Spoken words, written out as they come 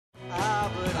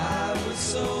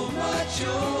much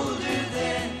older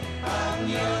then, I'm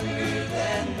younger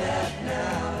than that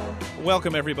now.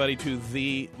 Welcome, everybody, to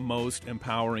the most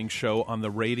empowering show on the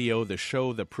radio, the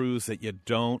show that proves that you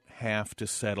don't have to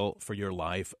settle for your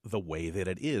life the way that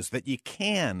it is, that you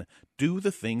can do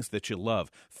the things that you love,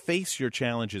 face your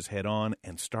challenges head on,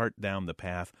 and start down the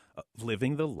path of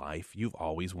living the life you've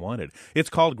always wanted. It's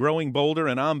called Growing Bolder,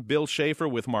 and I'm Bill Schaefer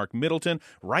with Mark Middleton.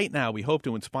 Right now, we hope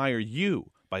to inspire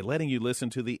you by letting you listen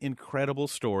to the incredible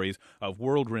stories of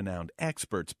world-renowned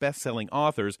experts, best-selling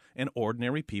authors, and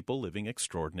ordinary people living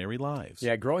extraordinary lives.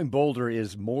 Yeah, Growing Bolder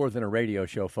is more than a radio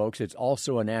show, folks. It's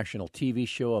also a national TV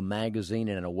show, a magazine,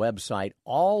 and a website,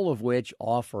 all of which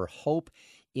offer hope,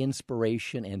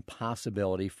 inspiration, and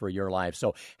possibility for your life.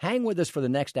 So hang with us for the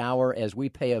next hour as we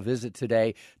pay a visit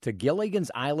today to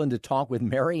Gilligan's Island to talk with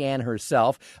Mary Ann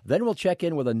herself. Then we'll check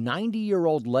in with a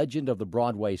 90-year-old legend of the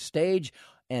Broadway stage.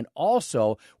 And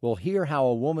also, we'll hear how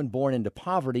a woman born into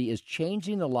poverty is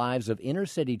changing the lives of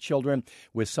inner-city children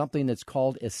with something that's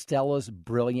called Estella's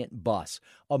Brilliant Bus.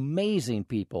 Amazing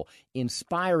people,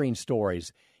 inspiring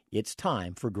stories. It's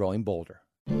time for Growing Bolder.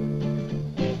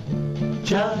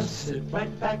 Just sit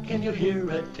right back and you'll hear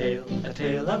a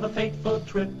tale of a fateful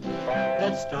trip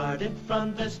that started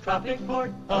from this tropic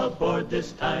port aboard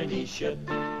this tiny ship.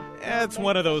 It's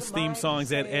one of those theme songs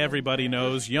that everybody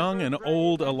knows, young and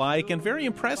old alike, and very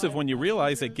impressive when you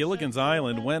realize that Gilligan's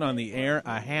Island went on the air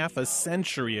a half a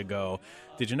century ago.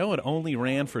 Did you know it only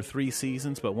ran for 3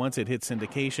 seasons, but once it hit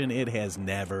syndication, it has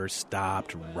never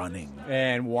stopped running?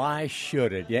 And why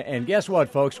should it? Yeah, and guess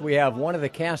what, folks? We have one of the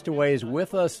castaways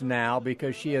with us now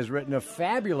because she has written a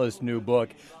fabulous new book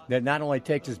that not only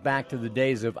takes us back to the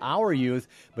days of our youth,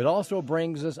 but also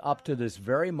brings us up to this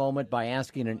very moment by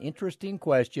asking an interesting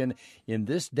question. In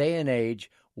this day and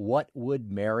age, what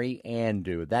would Mary Ann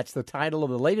do? That's the title of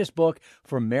the latest book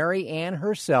from Mary Ann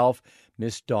herself,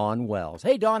 Miss Dawn Wells.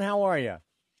 Hey, Dawn, how are you?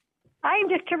 I'm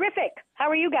just terrific. How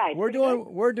are you guys?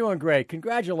 We're doing great.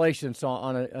 Congratulations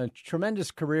on a tremendous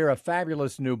career, a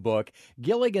fabulous new book.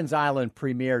 Gilligan's Island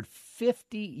premiered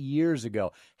 50 years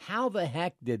ago. How the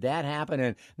heck did that happen?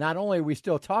 And not only are we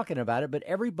still talking about it, but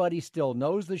everybody still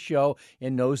knows the show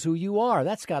and knows who you are.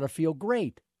 That's got to feel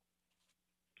great.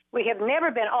 We have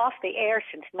never been off the air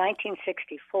since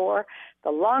 1964, the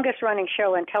longest-running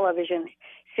show in television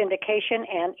syndication,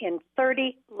 and in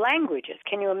 30 languages.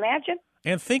 Can you imagine?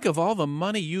 And think of all the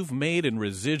money you've made in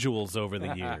residuals over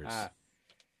the years.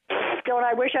 Don't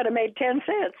I wish I'd have made 10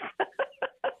 cents.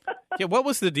 Yeah, what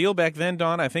was the deal back then,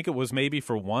 Dawn? I think it was maybe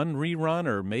for 1 rerun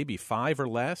or maybe 5 or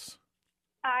less.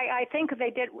 I think they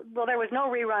did. Well, there was no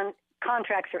rerun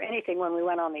contracts or anything when we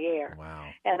went on the air. Wow.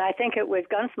 And I think it was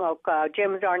Gunsmoke.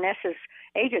 Jim Zarness's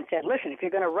agent said, listen, if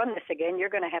you're going to run this again, you're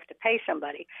going to have to pay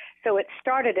somebody. So it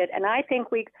started it, and I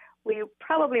think we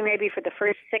probably maybe for the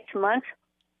first 6 months,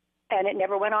 and it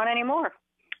never went on anymore.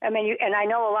 I mean, and I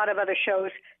know a lot of other shows,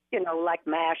 like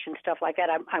MASH and stuff like that.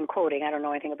 I'm quoting. I don't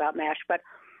know anything about MASH, but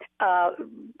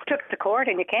took it to court,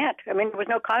 and you can't. I mean, there was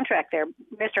no contract there.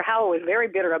 Mr. Howell was very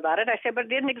bitter about it. I said, but it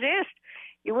didn't exist.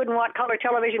 You wouldn't want color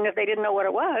television if they didn't know what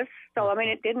it was. So, I mean,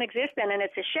 it didn't exist then, and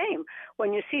it's a shame.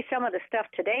 When you see some of the stuff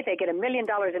today, they get $1 million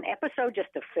an episode just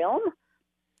to film.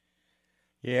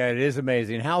 Yeah, it is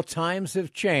amazing how times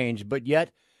have changed, but yet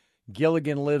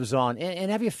Gilligan lives on. And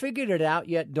have you figured it out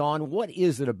yet, Dawn? What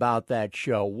is it about that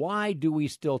show? Why do we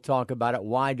still talk about it?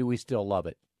 Why do we still love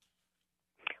it?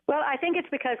 Well, I think it's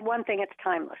because, one thing, it's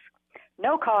timeless.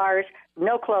 No cars,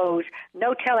 no clothes,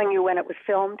 no telling you when it was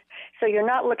filmed. So you're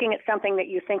not looking at something that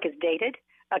you think is dated.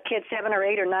 A kid 7 or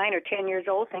 8 or 9 or 10 years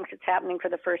old thinks it's happening for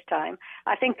the first time.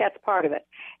 I think that's part of it.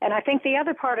 And I think the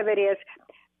other part of it is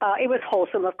it was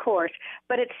wholesome, of course,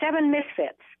 but it's 7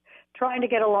 misfits trying to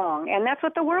get along. And that's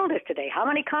what the world is today. How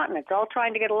many continents all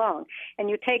trying to get along?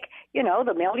 And you take,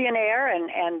 the millionaire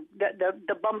and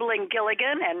the bumbling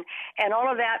Gilligan and all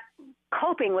of that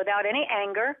coping without any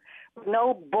anger, with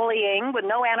no bullying, with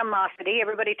no animosity,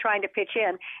 everybody trying to pitch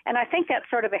in. And I think that's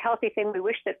sort of a healthy thing. We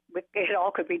wish that it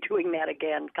all could be doing that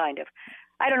again, kind of.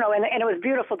 I don't know, and it was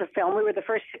beautiful to film. We were the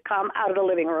first sitcom out of the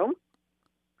living room.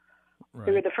 Right.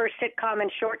 We were the first sitcom in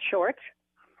short shorts.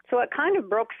 So it kind of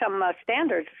broke some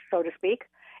standards, so to speak.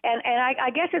 And I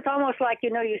guess it's almost like,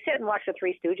 you sit and watch the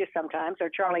Three Stooges sometimes, or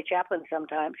Charlie Chaplin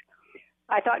sometimes.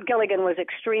 I thought Gilligan was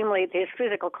his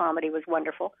physical comedy was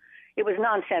wonderful. It was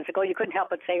nonsensical. You couldn't help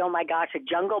but say, oh, my gosh, a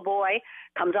jungle boy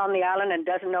comes on the island and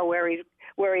doesn't know where he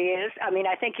is. I mean,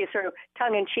 I think you sort of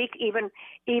tongue-in-cheek,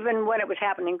 even when it was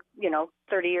happening,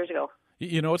 30 years ago.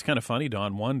 It's kind of funny,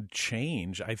 Dawn. One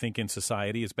change, I think, in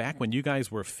society is back when you guys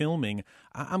were filming,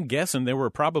 I'm guessing there were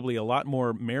probably a lot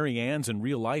more Mary Anns in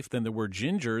real life than there were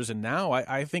Gingers, and now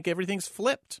I think everything's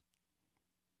flipped.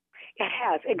 It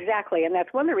has, exactly. And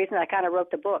that's one of the reasons I kind of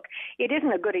wrote the book. It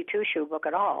isn't a goody two-shoe book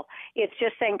at all. It's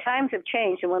just saying times have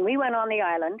changed. And when we went on the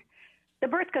island, the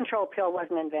birth control pill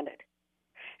wasn't invented.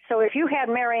 So if you had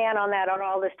Marianne on that on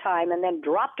all this time and then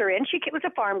dropped her in, she was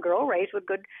a farm girl raised with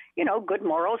good, good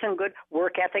morals and good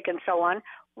work ethic and so on.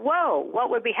 Whoa, what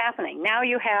would be happening? Now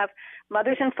you have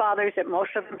mothers and fathers that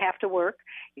most of them have to work.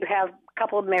 You have a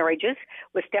couple of marriages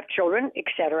with stepchildren,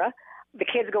 etc. The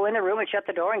kids go in the room and shut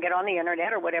the door and get on the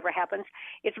internet or whatever happens.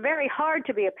 It's very hard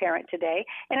to be a parent today,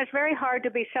 and it's very hard to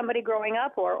be somebody growing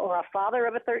up or a father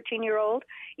of a 13-year-old,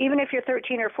 even if you're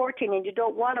 13 or 14 and you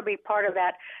don't want to be part of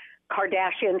that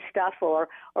Kardashian stuff or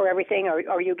everything,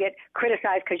 or you get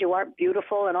criticized because you aren't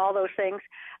beautiful and all those things.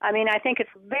 I mean, I think it's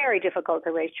very difficult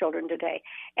to raise children today.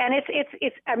 And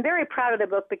it's I'm very proud of the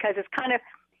book because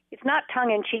it's not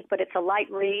tongue-in-cheek, but it's a light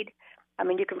read. I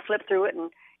mean, you can flip through it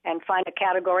and find a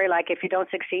category like if you don't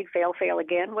succeed, fail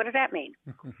again. What does that mean?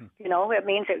 It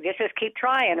means that just keep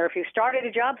trying, or if you started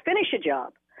a job, finish a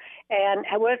job. And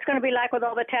what it's going to be like with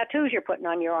all the tattoos you're putting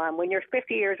on your arm. When you're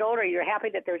 50 years old, are you happy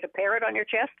that there's a parrot on your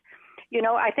chest?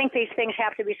 I think these things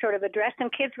have to be sort of addressed,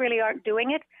 and kids really aren't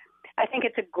doing it. I think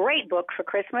it's a great book for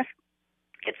Christmas.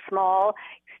 It's small.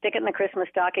 Stick it in the Christmas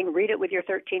stocking. Read it with your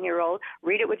 13-year-old.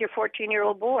 Read it with your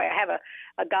 14-year-old boy. I have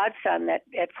a godson that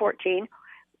at 14,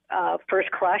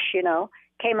 first crush,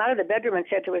 came out of the bedroom and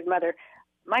said to his mother,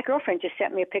 "My girlfriend just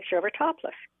sent me a picture of her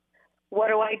topless. What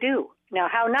do I do?" Now,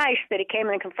 how nice that he came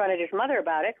and confronted his mother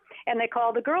about it, and they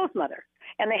called the girl's mother,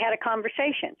 and they had a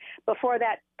conversation before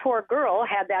that poor girl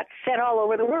had that sent all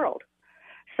over the world.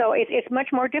 So it's much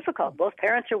more difficult. Both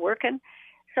parents are working.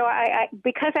 So I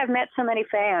because I've met so many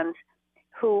fans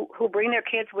who bring their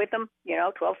kids with them,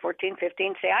 12, 14,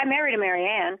 15, say, "I married a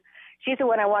Marianne. She's the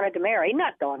one I wanted to marry,"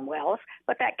 not Dawn Wells,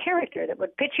 but that character that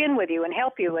would pitch in with you and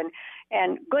help you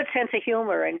and good sense of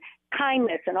humor and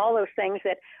kindness and all those things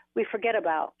that we forget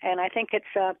about. And I think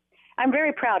I'm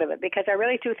very proud of it because I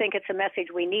really do think it's a message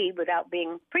we need without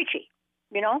being preachy,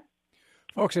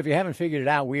 Folks, if you haven't figured it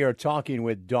out, we are talking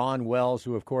with Dawn Wells,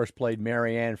 who, of course, played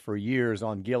Marianne for years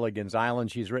on Gilligan's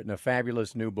Island. She's written a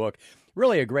fabulous new book,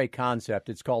 really a great concept.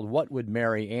 It's called What Would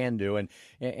Marianne Do? And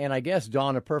I guess,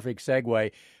 Dawn, a perfect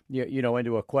segue,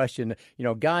 into a question.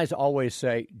 Guys always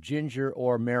say Ginger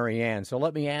or Marianne. So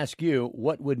let me ask you,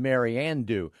 what would Marianne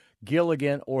do?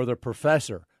 Gilligan or the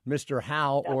professor? Mr.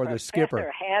 Howe or the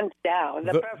skipper? Hands down,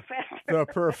 the professor. The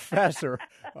professor.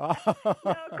 No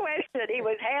question. He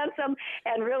was handsome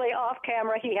and really off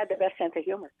camera. He had the best sense of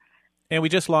humor. And we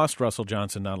just lost Russell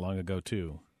Johnson not long ago,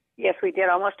 too. Yes, we did,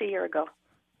 almost a year ago.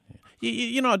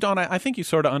 Dawn, I think you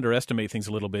sort of underestimate things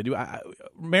a little bit.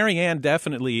 Marianne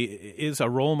definitely is a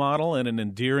role model in an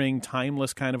endearing,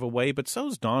 timeless kind of a way, but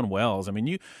so's Dawn Wells. I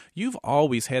mean, you've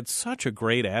always had such a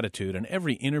great attitude, and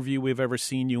every interview we've ever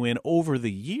seen you in over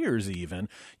the years even,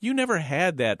 you never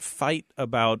had that fight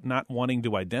about not wanting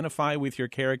to identify with your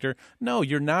character. No,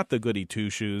 you're not the goody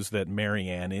two-shoes that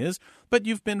Marianne is, but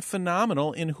you've been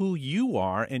phenomenal in who you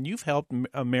are, and you've helped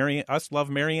us love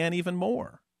Marianne even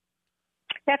more.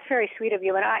 That's very sweet of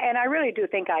you, and I really do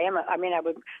think I am.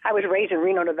 I was raised in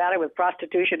Reno, Nevada, with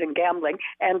prostitution and gambling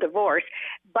and divorce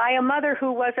by a mother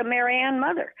who was a Marianne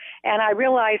mother, and I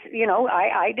realized,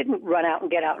 I didn't run out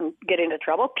and get into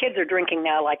trouble. Kids are drinking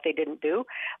now like they didn't do,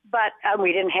 but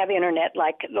we didn't have internet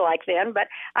like then. But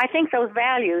I think those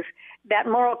values, that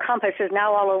moral compass, is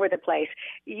now all over the place.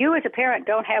 You, as a parent,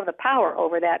 don't have the power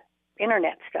over that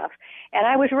internet stuff, and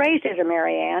I was raised as a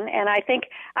Marianne, and I think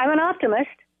I'm an optimist.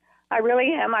 I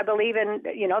really am. I believe in,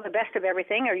 the best of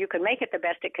everything, or you can make it the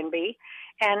best it can be.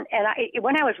 And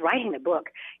when I was writing the book,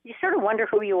 you sort of wonder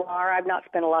who you are. I've not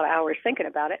spent a lot of hours thinking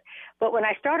about it. But when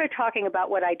I started talking about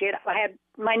what I did, I had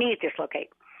my knees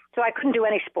dislocate. So I couldn't do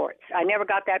any sports. I never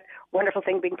got that wonderful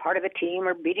thing being part of a team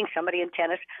or beating somebody in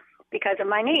tennis because of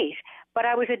my knees. But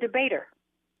I was a debater.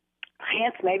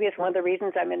 Hence, maybe it's one of the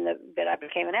reasons that I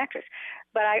became an actress.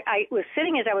 But I was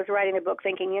sitting as I was writing the book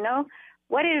thinking,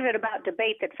 what is it about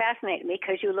debate that fascinated me?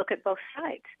 Because you look at both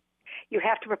sides. You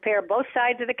have to prepare both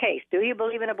sides of the case. Do you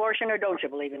believe in abortion or don't you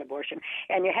believe in abortion?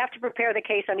 And you have to prepare the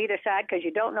case on either side because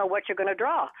you don't know what you're going to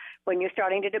draw when you're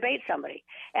starting to debate somebody.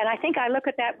 And I think I look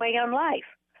at that way on life.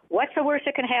 What's the worst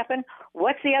that can happen?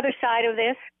 What's the other side of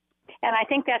this? And I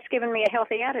think that's given me a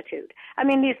healthy attitude. I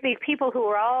mean, these people who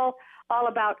are all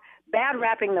about bad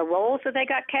rapping the roles that they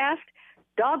got cast,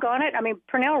 doggone it. I mean,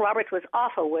 Pernell Roberts was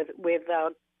awful with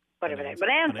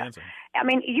Bonanza. I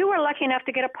mean, you were lucky enough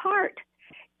to get a part.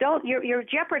 You're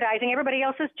jeopardizing everybody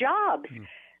else's jobs.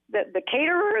 the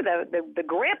caterer, the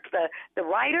grip, the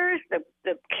writers,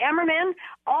 the cameramen,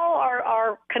 all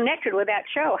are connected with that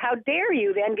show. How dare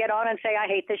you then get on and say, I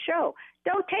hate this show?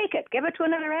 Don't take it. Give it to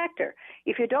another actor.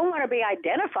 If you don't want to be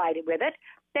identified with it,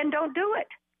 then don't do it.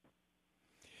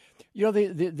 You know,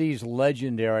 these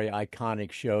legendary,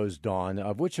 iconic shows, Dawn,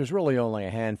 of which there's really only a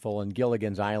handful, and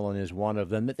Gilligan's Island is one of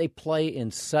them, that they play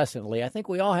incessantly. I think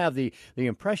we all have the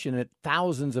impression that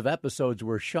thousands of episodes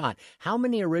were shot. How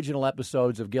many original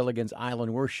episodes of Gilligan's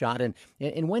Island were shot, and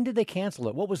when did they cancel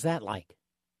it? What was that like?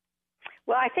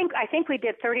 Well, I think we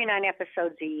did 39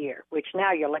 episodes a year, which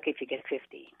now you're lucky if you get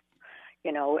 15.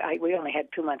 You know, we only had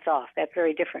 2 months off. That's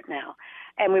very different now.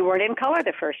 And we weren't in color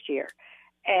the first year.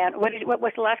 And what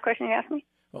was the last question you asked me?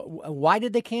 Why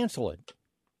did they cancel it?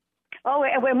 Oh,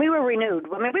 when we were renewed.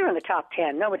 I mean, we were in the top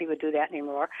 10. Nobody would do that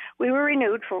anymore. We were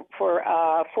renewed for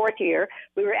fourth year.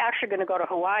 We were actually going to go to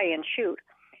Hawaii and shoot.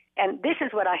 And this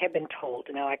is what I have been told.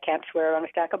 Now, I can't swear on a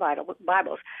stack of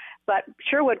Bibles. But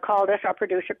Sherwood called us, our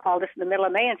producer called us in the middle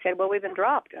of May and said, well, we've been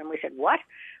dropped. And we said, what?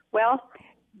 Well,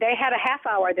 they had a half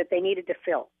hour that they needed to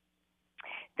fill.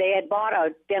 They had bought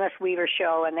a Dennis Weaver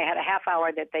show, and they had a half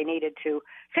hour that they needed to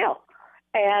fill.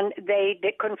 And they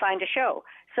couldn't find a show.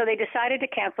 So they decided to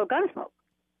cancel Gunsmoke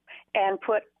and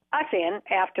put us in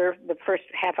after the first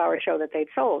half-hour show that they'd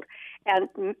sold. And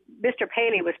Mr.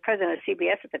 Paley was president of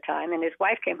CBS at the time, and his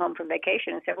wife came home from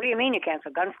vacation and said, what do you mean you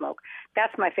canceled Gunsmoke?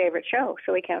 That's my favorite show.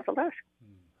 So he canceled us.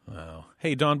 Wow.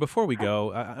 Hey, Dawn, before we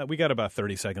go, we got about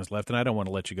 30 seconds left, and I don't want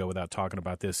to let you go without talking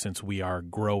about this since we are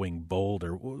growing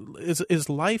bolder. Is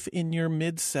life in your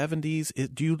mid-70s,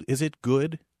 is it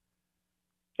good?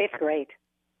 It's great.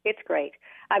 It's great.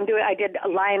 I did a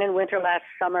Lion in Winter last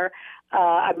summer.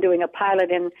 I'm doing a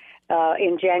pilot in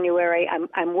January.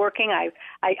 I'm working.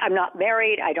 I'm not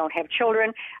married. I don't have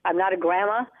children. I'm not a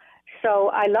grandma. So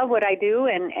I love what I do,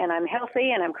 and I'm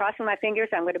healthy, and I'm crossing my fingers.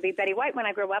 I'm going to be Betty White when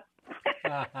I grow up.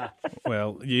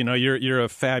 Well, you know, you're a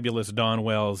fabulous Dawn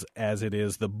Wells as it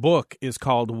is. The book is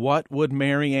called What Would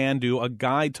Mary Ann Do? A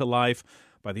Guide to Life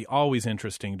by the always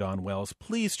interesting Dawn Wells.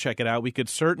 Please check it out. We could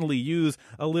certainly use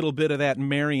a little bit of that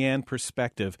Mary Ann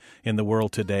perspective in the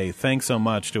world today. Thanks so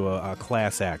much to a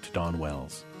class act, Dawn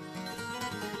Wells.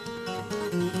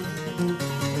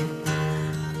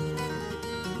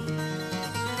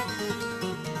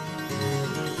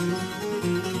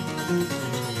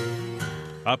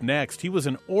 Up next, he was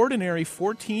an ordinary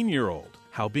 14-year-old.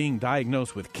 How being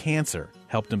diagnosed with cancer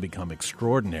helped him become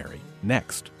extraordinary.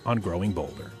 Next on Growing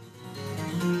Bolder.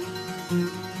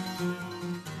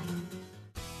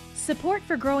 Support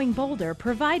for Growing Bolder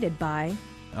provided by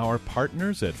our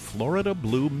partners at Florida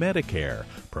Blue Medicare,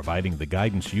 providing the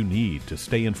guidance you need to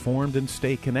stay informed and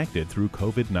stay connected through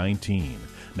COVID-19.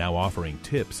 Now offering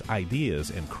tips, ideas,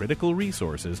 and critical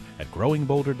resources at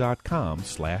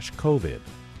growingbolder.com/COVID.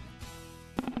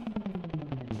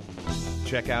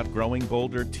 Check out Growing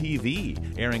Bolder TV,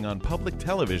 airing on public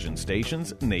television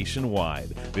stations nationwide.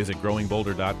 Visit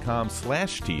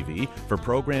growingbolder.com/TV for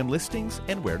program listings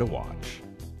and where to watch.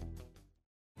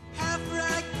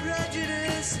 Half-right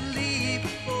prejudice, leap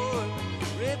forward,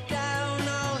 rip down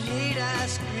all hate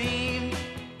ice cream.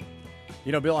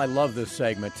 You know, Bill, I love this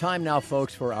segment. Time now,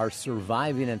 folks, for our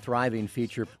Surviving and Thriving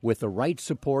feature. With the right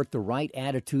support, the right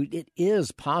attitude, it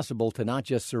is possible to not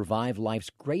just survive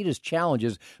life's greatest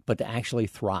challenges, but to actually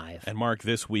thrive. And, Mark,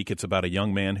 this week it's about a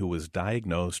young man who was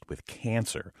diagnosed with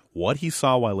cancer, what he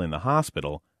saw while in the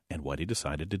hospital, and what he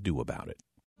decided to do about it.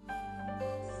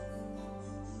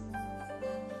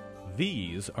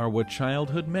 These are what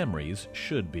childhood memories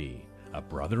should be. A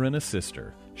brother and a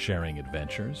sister, sharing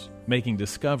adventures, making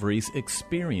discoveries,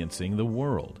 experiencing the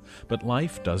world. But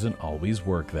life doesn't always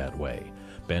work that way.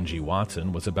 Benji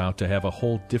Watson was about to have a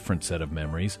whole different set of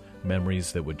memories,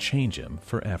 memories that would change him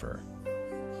forever.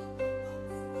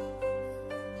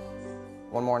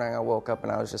 One morning I woke up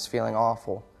and I was just feeling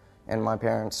awful, and my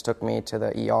parents took me to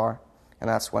the ER, and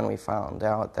that's when we found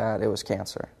out that it was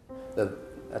cancer. The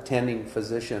attending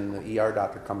physician, the ER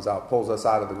doctor, comes out, pulls us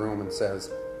out of the room and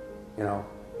says, you know,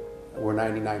 we're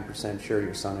 99% sure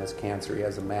your son has cancer. He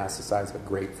has a mass the size of a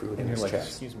grapefruit in his chest.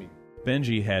 Excuse me.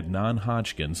 Benji had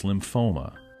non-Hodgkin's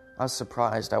lymphoma. I was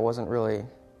surprised. I wasn't really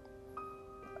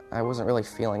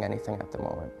feeling anything at the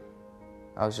moment.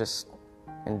 I was just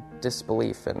in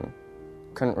disbelief and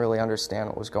couldn't really understand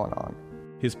what was going on.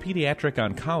 His pediatric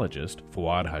oncologist,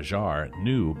 Fuad Hajar,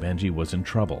 knew Benji was in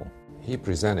trouble. He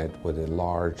presented with a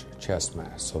large chest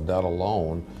mass, so that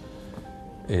alone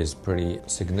is pretty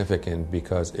significant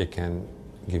because it can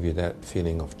give you that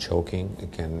feeling of choking.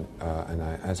 It can,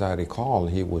 as I recall,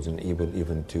 he wasn't able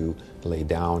even to lay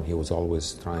down. He was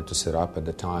always trying to sit up at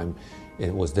the time,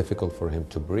 It was difficult for him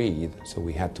to breathe, so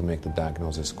we had to make the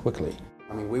diagnosis quickly.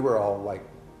 I mean, we were all like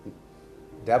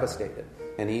devastated.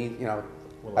 And he,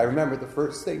 I remember the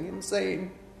first thing him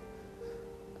saying,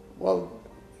 well,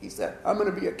 he said, I'm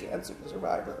going to be a cancer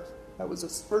survivor. That was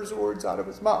his first words out of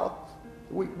his mouth.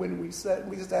 When we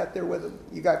sat there with him,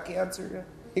 you got cancer?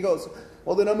 He goes,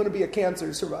 well, then I'm going to be a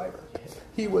cancer survivor.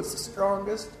 He was the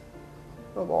strongest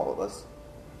of all of us,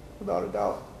 without a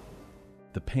doubt.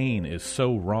 The pain is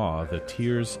so raw, the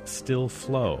tears still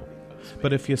flow.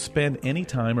 But if you spend any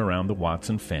time around the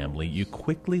Watson family, you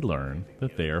quickly learn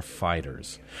that they are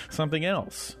fighters. Something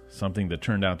else, something that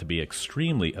turned out to be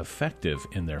extremely effective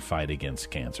in their fight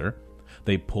against cancer.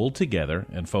 They pulled together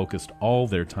and focused all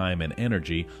their time and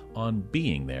energy on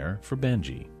being there for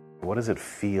Benji. What does it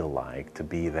feel like to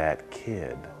be that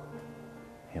kid,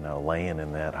 laying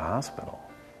in that hospital?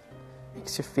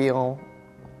 Makes you feel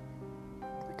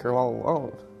like you're all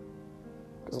alone.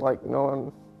 Because,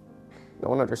 no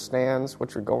one understands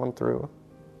what you're going through.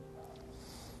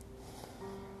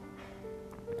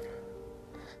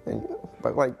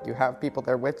 But you have people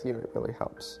there with you, it really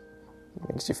helps. It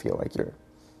makes you feel like you're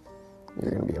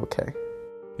going to be okay.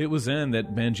 It was then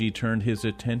that Benji turned his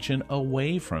attention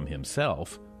away from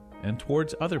himself and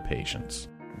towards other patients.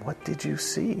 What did you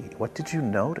see? What did you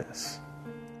notice?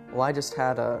 Well, I just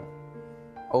had an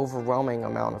overwhelming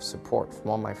amount of support from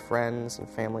all my friends and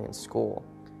family in school.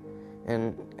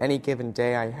 And any given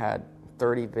day I had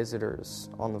 30 visitors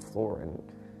on the floor, and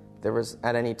there was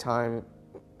at any time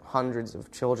hundreds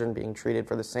of children being treated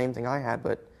for the same thing I had,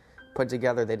 but put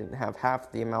together they didn't have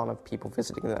half the amount of people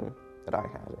visiting them that I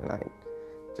had, and I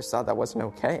just thought that wasn't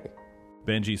okay.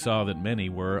 Benji saw that many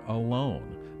were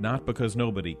alone, not because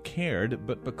nobody cared,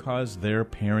 but because their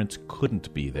parents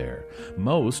couldn't be there.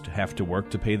 Most have to work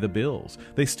to pay the bills.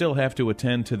 They still have to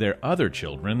attend to their other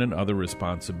children and other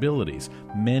responsibilities.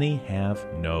 Many have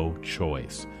no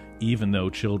choice, even though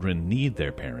children need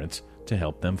their parents to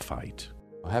help them fight.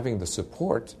 Having the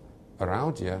support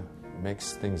around you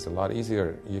makes things a lot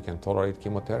easier. You can tolerate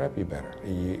chemotherapy better.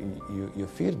 You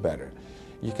feel better.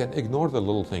 You can ignore the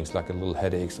little things like a little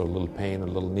headaches or a little pain, a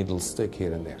little needle stick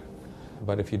here and there.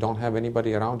 But if you don't have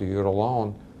anybody around you, you're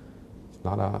alone, it's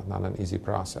not an easy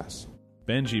process.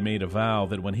 Benji made a vow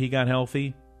that when he got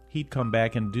healthy, he'd come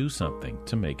back and do something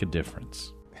to make a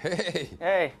difference. Hey!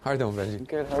 Hey! How are you doing, Benji?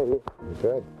 Good, how are you?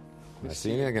 Good. Nice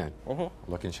seeing you again.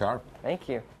 Mm-hmm. Looking sharp. Thank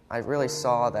you. I really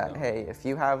saw that, hey, if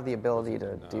you have the ability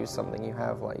to do something, you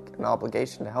have an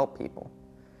obligation to help people.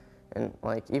 And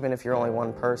even if you're only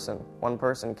one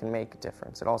person can make a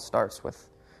difference. It all starts with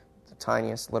the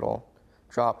tiniest little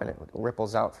drop, and it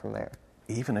ripples out from there.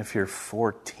 Even if you're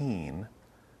 14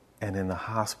 and in the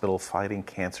hospital fighting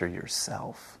cancer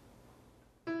yourself.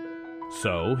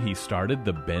 So he started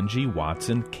the Benji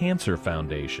Watson Cancer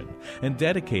Foundation and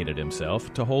dedicated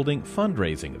himself to holding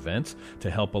fundraising events to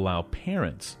help allow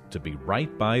parents to be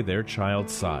right by their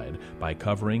child's side by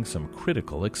covering some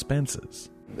critical expenses.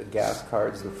 The gas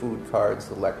cards, the food cards,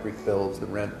 the electric bills, the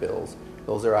rent bills,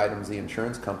 those are items the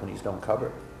insurance companies don't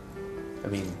cover. I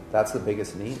mean, that's the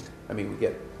biggest need. I mean, we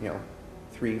get,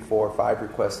 3, 4, 5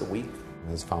 requests a week.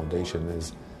 This foundation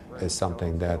is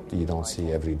something that you don't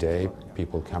see every day.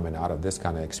 People coming out of this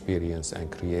kind of experience and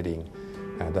creating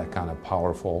that kind of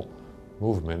powerful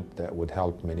movement that would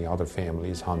help many other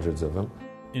families, hundreds of them.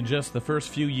 In just the first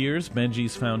few years,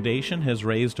 Benji's foundation has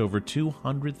raised over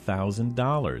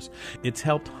 $200,000. It's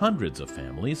helped hundreds of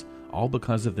families, all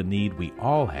because of the need we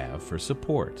all have for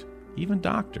support, even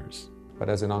doctors. But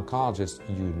as an oncologist,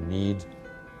 you need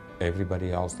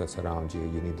everybody else that's around you.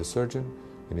 You need the surgeon,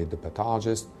 you need the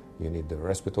pathologist, you need the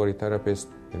respiratory therapist,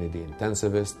 you need the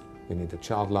intensivist, you need the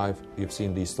child life. You've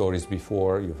seen these stories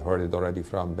before, you've heard it already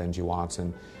from Benji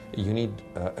Watson. You need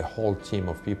a whole team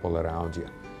of people around you.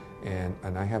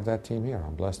 And I have that team here.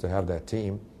 I'm blessed to have that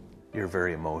team. You're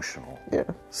very emotional. Yeah.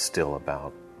 Still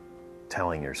about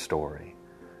telling your story.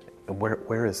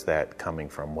 Where is that coming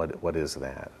from? What is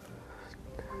that?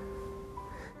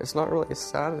 It's not really a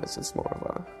sadness, it's more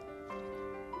of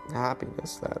a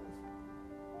happiness that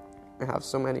I have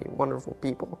so many wonderful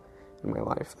people in my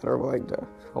life that are willing to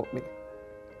help me.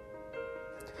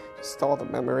 Just all the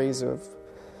memories of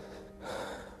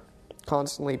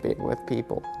constantly being with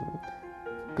people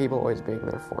and people always being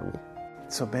there for me.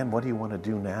 So Ben, what do you want to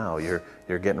do now? You're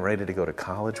getting ready to go to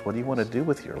college. What do you want to do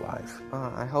with your life?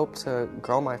 I hope to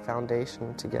grow my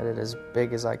foundation to get it as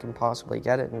big as I can possibly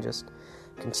get it and just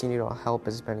continue to help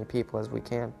as many people as we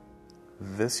can.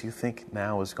 This, you think,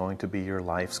 now is going to be your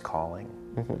life's calling?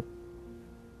 Mm-hmm.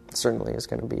 It certainly is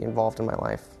going to be involved in my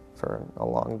life for a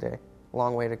long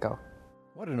way to go.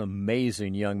 What an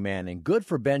amazing young man, and good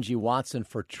for Benji Watson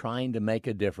for trying to make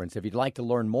a difference. If you'd like to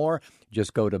learn more,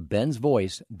 just go to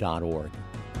bensvoice.org.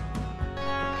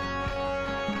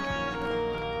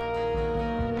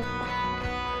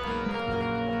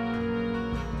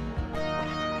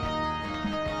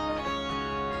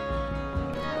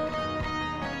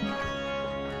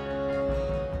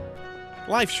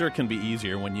 Life sure can be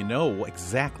easier when you know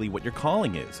exactly what your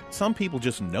calling is. Some people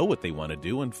just know what they want to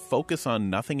do and focus on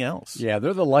nothing else. Yeah,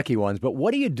 they're the lucky ones. But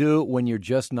what do you do when you're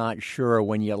just not sure,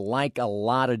 when you like a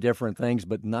lot of different things,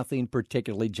 but nothing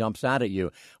particularly jumps out at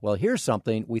you? Well, here's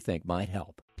something we think might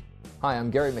help. Hi, I'm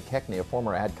Gary McKechnie, a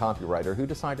former ad copywriter who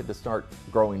decided to start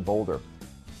Growing Bolder.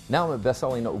 Now I'm a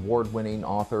best-selling award-winning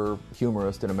author,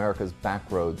 humorist, and America's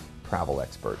backroads travel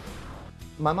expert.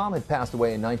 My mom had passed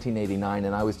away in 1989,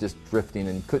 and I was just drifting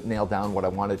and couldn't nail down what I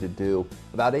wanted to do.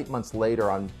 About 8 months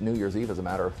later, on New Year's Eve, as a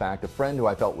matter of fact, a friend who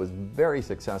I felt was very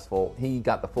successful, he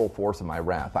got the full force of my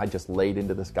wrath. I just laid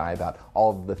into this guy about all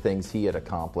of the things he had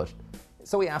accomplished.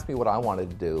 So he asked me what I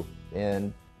wanted to do,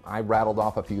 and I rattled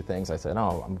off a few things. I said, I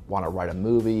want to write a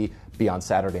movie, be on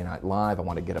Saturday Night Live, I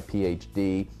want to get a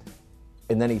PhD.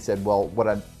 And then he said, well, what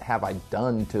have I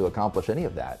done to accomplish any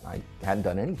of that? I hadn't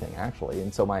done anything, actually.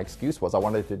 And so my excuse was I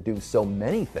wanted to do so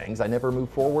many things, I never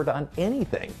moved forward on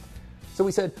anything. So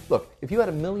he said, look, if you had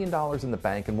 $1 million in the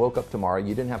bank and woke up tomorrow,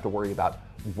 you didn't have to worry about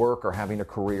work or having a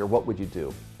career, what would you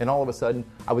do? And all of a sudden,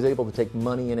 I was able to take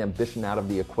money and ambition out of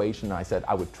the equation. I said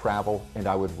I would travel and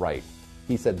I would write.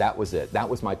 He said that was it. That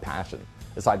was my passion.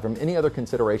 Aside from any other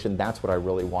consideration, that's what I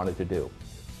really wanted to do.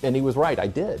 And he was right, I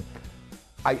did.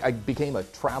 I became a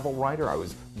travel writer. I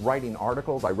was writing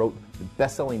articles. I wrote the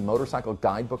best-selling motorcycle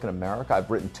guidebook in America.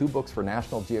 I've written 2 books for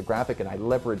National Geographic, and I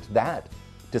leveraged that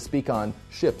to speak on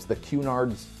ships, the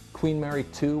Cunard's Queen Mary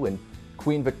II and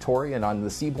Queen Victoria, and on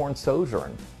the Seabourn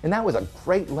Sojourn. And that was a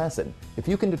great lesson. If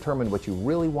you can determine what you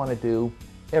really want to do,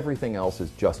 everything else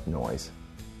is just noise.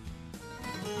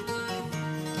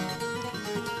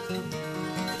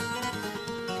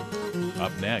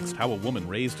 Up next, how a woman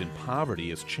raised in poverty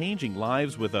is changing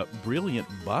lives with a brilliant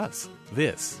bus.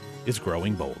 This is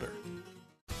Growing Bolder.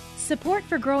 Support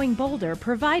for Growing Bolder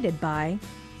provided by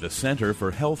The Center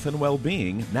for Health and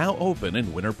Well-Being, now open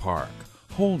in Winter Park.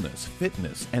 Wholeness,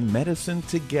 fitness, and medicine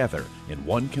together in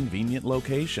one convenient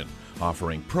location,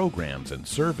 offering programs and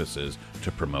services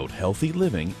to promote healthy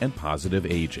living and positive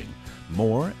aging.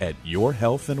 More at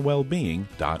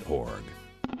yourhealthandwellbeing.org.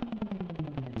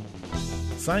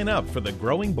 Sign up for the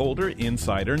Growing Bolder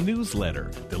Insider newsletter,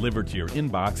 delivered to your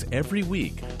inbox every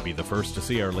week. Be the first to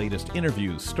see our latest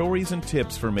interviews, stories, and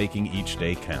tips for making each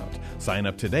day count. Sign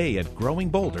up today at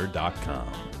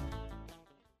growingbolder.com.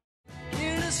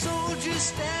 In a soldier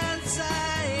stance,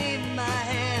 I aim my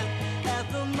hand at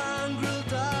the mongrel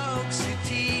dogs to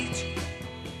teach.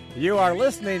 You are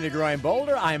listening to Growing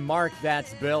Bolder. I'm Mark,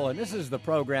 that's Bill, and this is the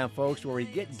program, folks, where we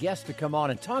get guests to come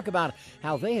on and talk about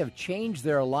how they have changed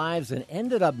their lives and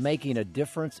ended up making a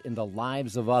difference in the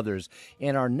lives of others.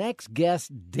 And our next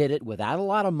guest did it without a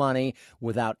lot of money,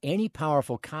 without any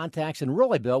powerful contacts, and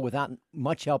really, Bill, without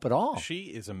much help at all. She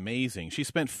is amazing. She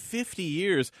spent 50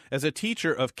 years as a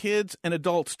teacher of kids and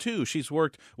adults, too. She's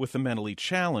worked with the mentally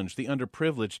challenged, the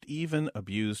underprivileged, even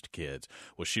abused kids.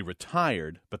 Well, she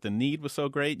retired, but the need was so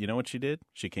great, you know what she did?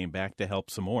 She came back to help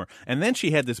some more. And then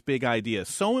she had this big idea,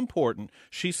 so important,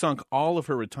 she sunk all of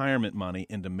her retirement money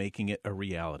into making it a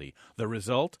reality. The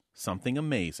result? Something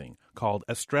amazing called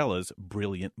Estrella's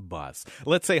Brilliant Bus.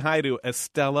 Let's say hi to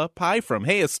Estella Pyfrom.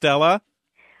 Hey, Estella.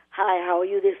 Hi, how are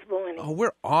you this morning? Oh,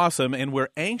 we're awesome, and we're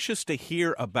anxious to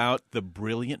hear about the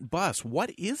Brilliant Bus.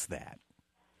 What is that?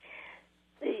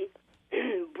 The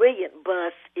Brilliant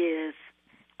Bus is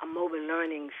a mobile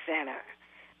learning center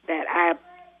that I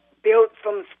built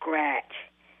from scratch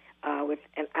with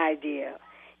an idea,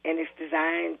 and it's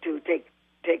designed to take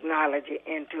technology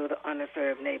into the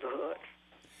underserved neighborhoods.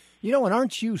 You know, and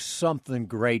aren't you something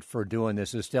great for doing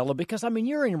this, Estella? Because, I mean,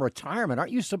 you're in retirement.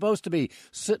 Aren't you supposed to be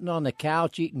sitting on the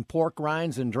couch eating pork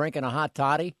rinds and drinking a hot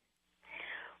toddy?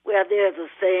 Well, there's a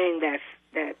saying that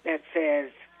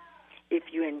says,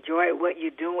 if you enjoy what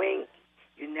you're doing,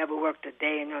 you never worked a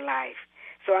day in your life.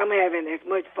 So I'm having as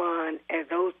much fun as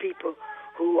those people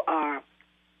who are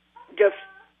just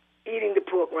eating the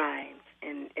pork rinds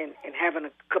and having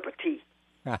a cup of tea.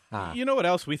 You know what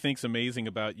else we think's amazing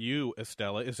about you,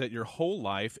 Estella, is that your whole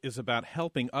life is about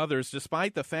helping others,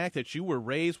 despite the fact that you were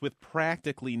raised with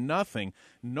practically nothing.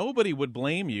 Nobody would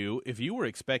blame you if you were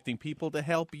expecting people to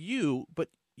help you, but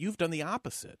you've done the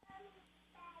opposite.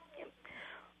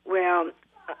 Well,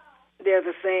 there's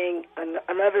a saying,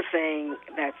 another saying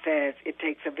that says it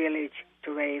takes a village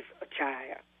to raise a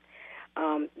child.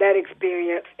 that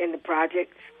experience in the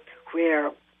projects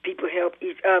where people help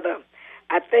each other,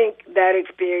 I think that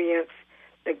experience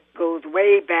that goes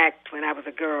way back to when I was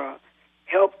a girl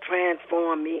helped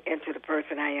transform me into the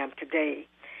person I am today.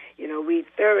 You know, we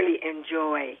thoroughly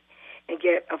enjoy and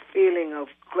get a feeling of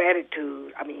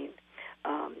gratitude. I mean,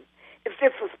 it's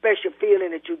just a special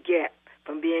feeling that you get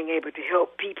from being able to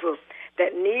help people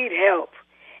that need help.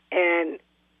 And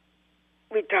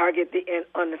we target the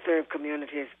underserved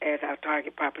communities as our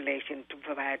target population to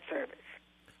provide service.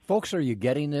 Folks, are you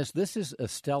getting this? This is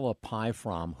Estella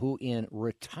Pyfrom, who in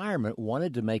retirement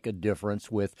wanted to make a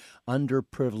difference with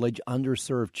underprivileged,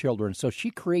 underserved children. So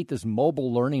she created this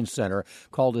mobile learning center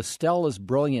called Estella's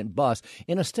Brilliant Bus.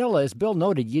 And Estella, as Bill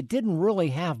noted, you didn't really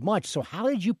have much. So how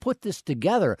did you put this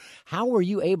together? How were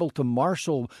you able to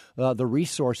marshal the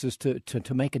resources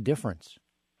to make a difference?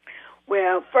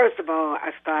 Well, first of all,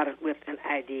 I started with an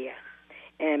idea.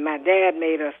 And my dad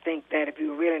made us think that if you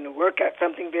were willing to work at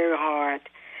something very hard,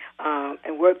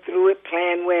 and work through it,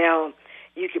 plan well,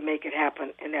 you can make it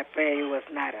happen, and that failure was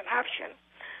not an option.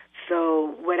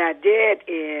 So what I did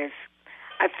is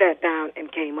I sat down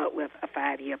and came up with a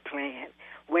 5-year plan,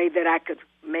 way that I could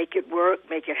make it work,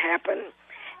 make it happen,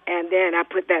 and then I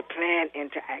put that plan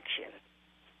into action.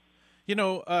 You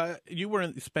know,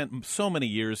 you spent so many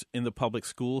years in the public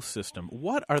school system.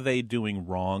 What are they doing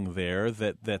wrong there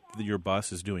that your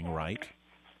bus is doing right?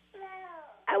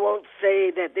 I won't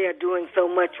say that they're doing so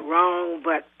much wrong,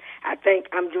 but I think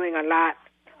I'm doing a lot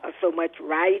of so much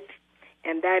right,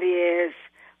 and that is,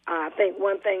 I think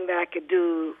one thing that I could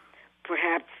do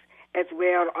perhaps as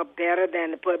well or better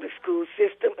than the public school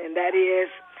system, and that is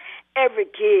every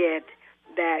kid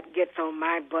that gets on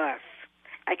my bus,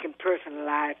 I can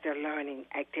personalize their learning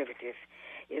activities.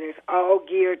 It is all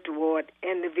geared toward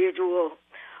individual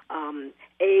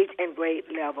age and grade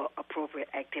level appropriate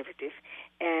activities.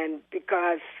 And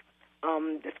because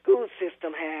the school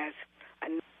system has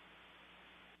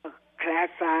a class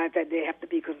size that they have to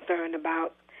be concerned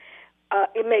about,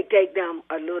 it may take them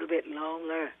a little bit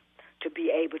longer to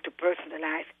be able to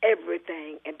personalize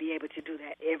everything and be able to do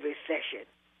that every session.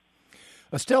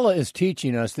 Estella is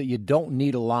teaching us that you don't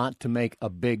need a lot to make a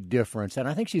big difference. And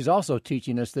I think she's also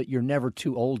teaching us that you're never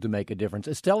too old to make a difference.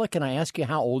 Estella, can I ask you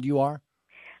how old you are?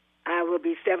 I will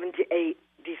be 78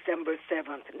 December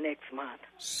 7th next month.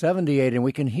 78, and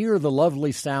we can hear the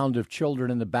lovely sound of children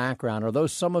in the background. Are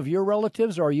those some of your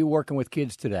relatives, or are you working with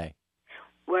kids today?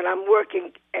 Well, I'm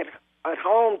working at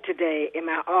home today in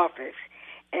my office,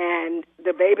 and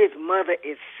the baby's mother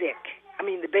is sick. I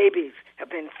mean, the babies have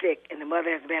been sick, and the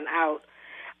mother has been out.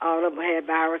 All of them had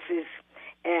viruses,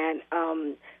 and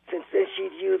since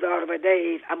she's used all of her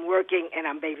days, I'm working and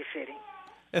I'm babysitting.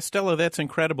 Estella, that's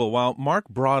incredible. While Mark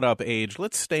brought up age,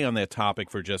 let's stay on that topic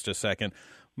for just a second.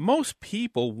 Most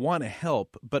people want to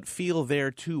help, but feel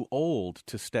they're too old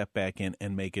to step back in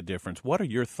and make a difference. What are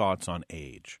your thoughts on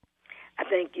age? I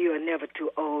think you are never too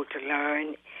old to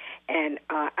learn. And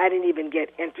I didn't even get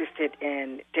interested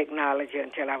in technology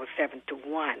until I was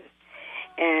 71.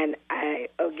 And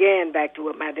again, back to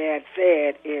what my dad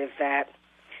said, is that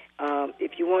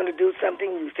if you want to do something,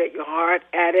 you set your heart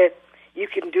at it, you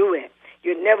can do it.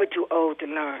 You're never too old to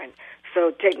learn. So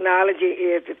technology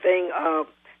is the thing of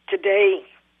today.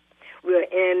 We're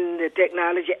in the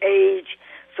technology age.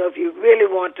 So if you really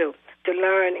want to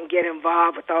learn and get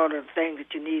involved with all of the things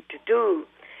that you need to do,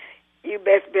 you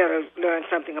best better learn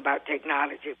something about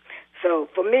technology. So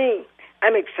for me,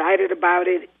 I'm excited about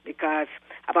it because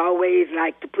I've always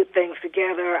liked to put things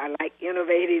together. I like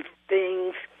innovative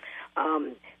things.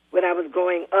 When I was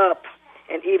growing up,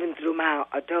 and even through my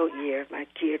adult years, my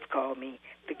kids call me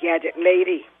the gadget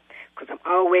lady because I'm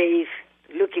always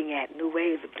looking at new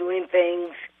ways of doing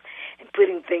things and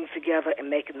putting things together and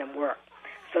making them work.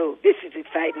 So this is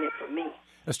excitement for me.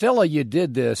 Estella, you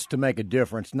did this to make a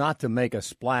difference, not to make a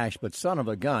splash, but son of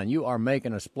a gun, you are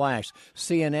making a splash.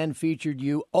 CNN featured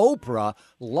you. Oprah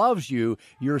loves you.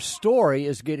 Your story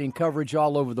is getting coverage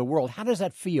all over the world. How does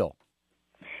that feel?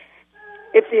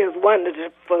 It feels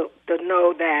wonderful to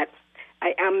know that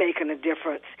I am making a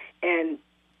difference, and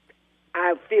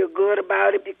I feel good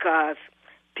about it because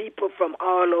people from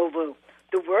all over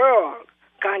the world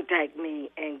contact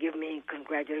me and give me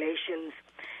congratulations,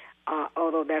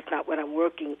 although that's not what I'm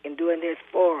working and doing this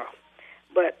for.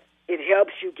 But it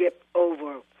helps you get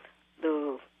over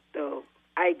the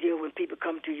idea when people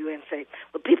come to you and say,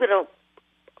 well, people don't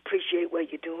appreciate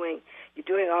what you're doing. You're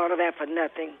doing all of that for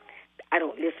nothing. I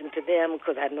don't listen to them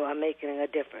because I know I'm making a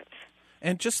difference.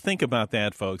 And just think about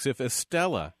that, folks. If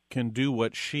Estella can do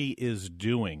what she is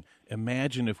doing,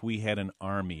 Imagine if we had an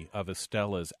army of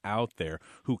Estellas out there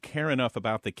who care enough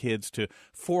about the kids to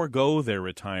forego their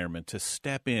retirement, to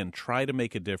step in, try to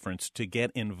make a difference, to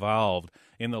get involved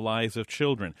in the lives of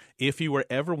children. If you were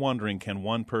ever wondering, can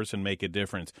one person make a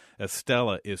difference,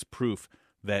 Estella is proof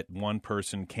that one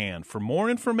person can. For more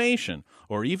information,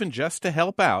 or even just to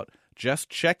help out, just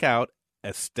check out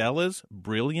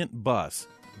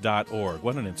estellasbrilliantbus.org.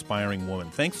 What an inspiring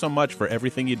woman. Thanks so much for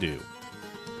everything you do.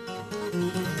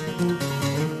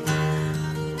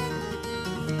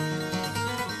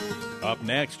 Up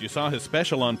next, you saw his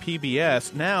special on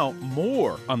PBS. Now,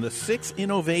 more on the 6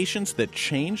 innovations that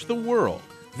changed the world.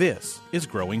 This is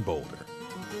Growing Bolder.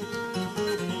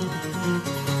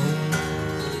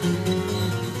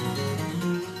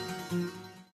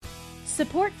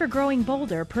 Support for Growing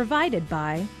Bolder provided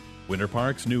by Winter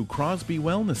Park's new Crosby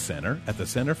Wellness Center at the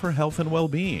Center for Health and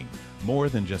Well-Being. More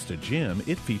than just a gym,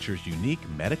 it features unique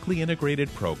medically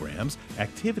integrated programs,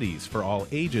 activities for all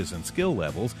ages and skill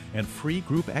levels, and free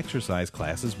group exercise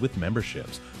classes with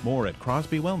memberships. More at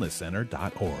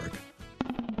crosbywellnesscenter.org.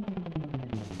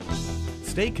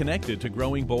 Stay connected to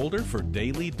Growing Bolder for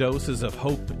daily doses of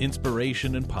hope,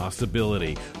 inspiration, and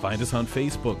possibility. Find us on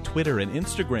Facebook, Twitter, and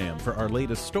Instagram for our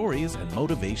latest stories and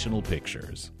motivational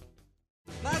pictures.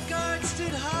 My guard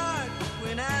stood hard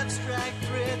when abstract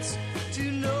threats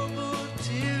too noble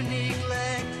to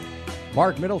neglect.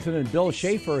 Mark Middleton and Bill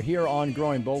Schaefer here on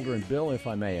Growing Bolder. And Bill, if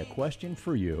I may, a question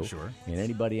for you. Sure. And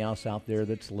anybody else out there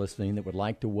that's listening that would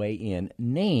like to weigh in,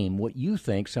 name what you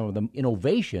think some of the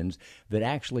innovations that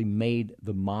actually made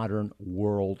the modern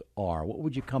world are. What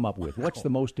would you come up with? What's the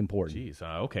most important? Geez,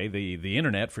 okay, the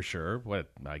internet for sure. What,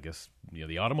 I guess,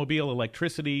 the automobile,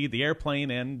 electricity, the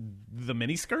airplane, and the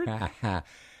miniskirt?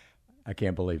 I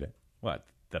can't believe it. What?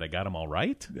 That I got them all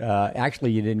right?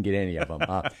 Actually, you didn't get any of them.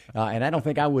 And I don't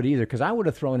think I would either, because I would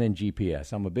have thrown in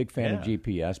GPS. I'm a big fan of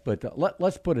GPS. But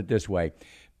let's put it this way.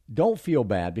 Don't feel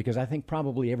bad, because I think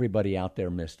probably everybody out there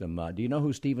missed him. Do you know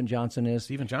who Steven Johnson is?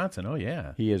 Steven Johnson, oh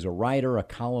yeah. He is a writer, a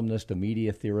columnist, a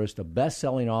media theorist, a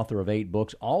best-selling author of 8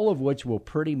 books, all of which will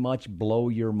pretty much blow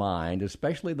your mind,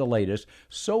 especially the latest.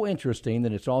 So interesting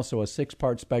that it's also a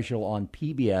 6-part special on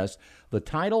PBS. The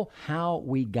title, How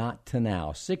We Got to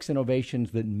Now. 6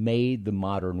 innovations that made the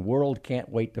modern world. Can't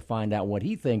wait to find out what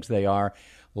he thinks they are.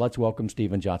 Let's welcome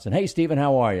Steven Johnson. Hey, Steven,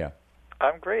 how are you?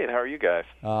 I'm great. How are you guys?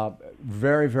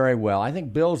 Very, very well. I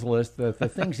think Bill's list, the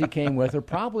things he came with are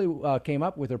probably came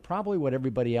up with are probably what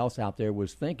everybody else out there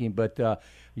was thinking. But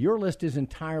your list is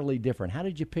entirely different. How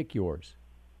did you pick yours?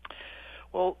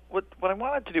 Well, what I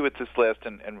wanted to do with this list,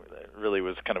 and really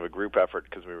was kind of a group effort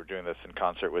because we were doing this in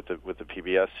concert with the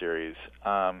PBS series,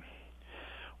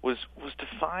 was to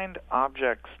find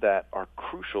objects that are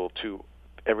crucial to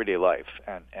everyday life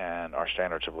and our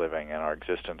standards of living and our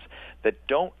existence that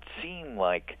don't seem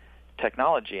like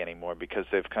technology anymore because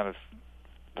they've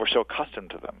we're so accustomed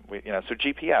to them. So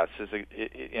GPS is the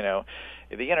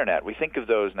internet. We think of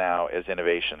those now as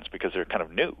innovations because they're kind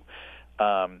of new,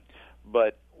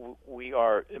 but we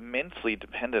are immensely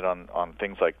dependent on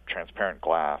things like transparent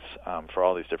glass for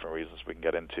all these different reasons we can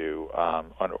get into,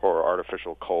 or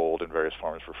artificial cold in various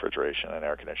forms, refrigeration and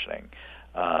air conditioning.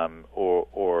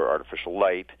 Or artificial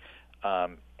light,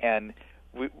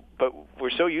 but we're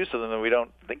so used to them that we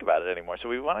don't think about it anymore. So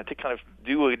we wanted to kind of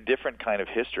do a different kind of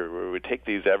history where we would take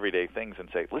these everyday things and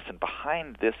say, listen,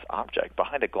 behind this object,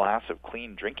 behind a glass of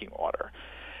clean drinking water,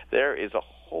 there is a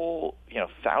whole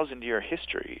 1,000-year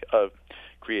history of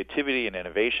creativity and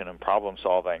innovation and problem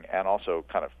solving, and also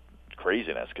kind of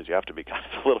craziness, because you have to be kind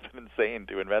of a little bit insane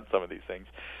to invent some of these things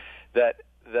that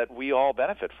we all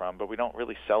benefit from, but we don't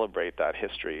really celebrate that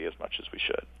history as much as we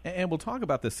should. And we'll talk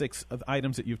about the 6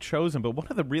 items that you've chosen, but one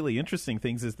of the really interesting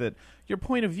things is that your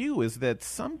point of view is that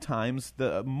sometimes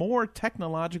the more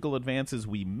technological advances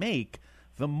we make,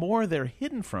 the more they're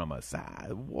hidden from us.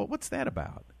 What's that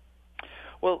about?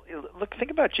 Well, look, think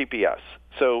about GPS.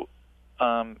 So,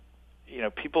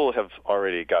 people have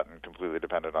already gotten completely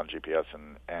dependent on GPS,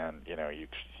 and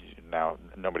now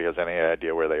nobody has any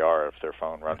idea where they are if their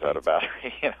phone runs out of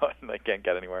battery, and they can't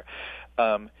get anywhere.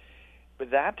 But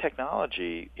that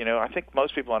technology, I think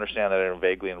most people understand that it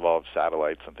vaguely involves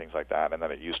satellites and things like that, and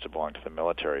that it used to belong to the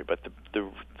military. But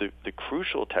the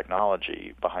crucial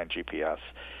technology behind GPS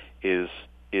is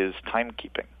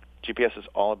timekeeping. GPS is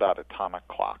all about atomic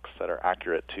clocks that are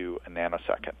accurate to a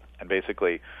nanosecond. And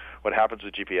basically, what happens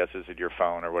with GPS is that your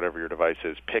phone or whatever your device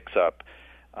is picks up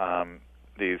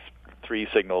these 3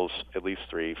 signals, at least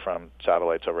 3, from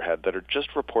satellites overhead that are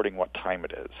just reporting what time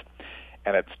it is.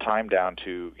 and it's timed down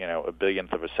to a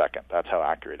billionth of a second. That's how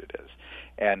accurate it is.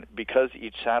 And because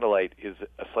each satellite is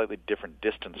a slightly different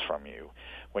distance from you,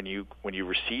 when you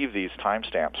receive these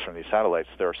timestamps from these satellites,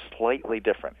 they're slightly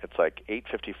different. It's like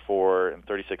 8:54 and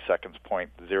 36 seconds,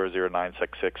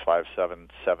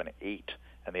 0.009665778,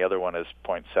 and the other one is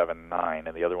 0.79,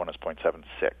 and the other one is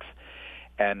 0.76.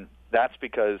 And that's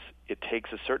because it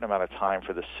takes a certain amount of time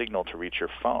for the signal to reach your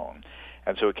phone.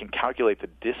 And so it can calculate the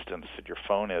distance that your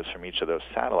phone is from each of those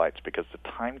satellites because the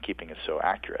timekeeping is so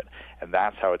accurate. And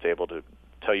that's how it's able to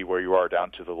tell you where you are down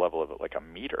to the level of like a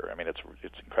meter. I mean, it's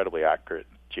incredibly accurate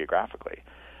geographically.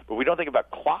 But we don't think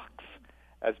about clocks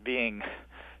as being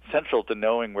central to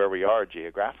knowing where we are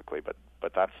geographically, but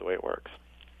that's the way it works.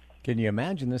 Can you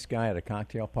imagine this guy at a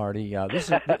cocktail party? This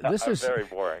is very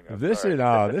boring. This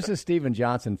is Stephen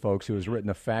Johnson, folks, who has written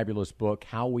a fabulous book,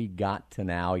 How We Got to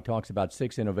Now. He talks about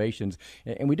 6 innovations,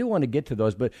 and we do want to get to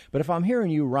those. But if I'm hearing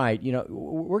you right,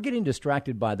 we're getting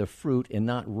distracted by the fruit and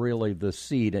not really the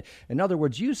seed. In other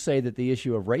words, you say that the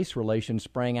issue of race relations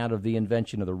sprang out of the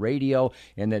invention of the radio,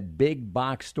 and that big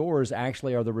box stores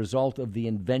actually are the result of the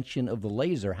invention of the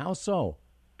laser. How so?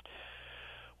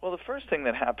 Well, the first thing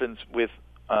that happens with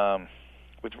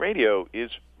radio is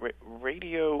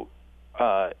radio.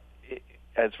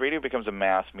 As radio becomes a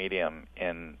mass medium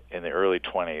in the early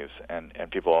 20s, and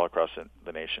people all across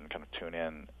the nation kind of tune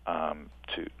in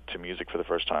to music for the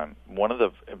first time, one of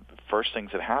the first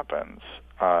things that happens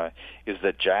is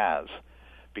that jazz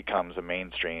becomes a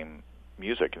mainstream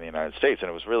music in the United States,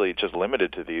 and it was really just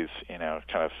limited to these, kind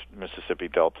of Mississippi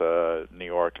Delta, New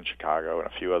York, and Chicago, and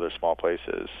a few other small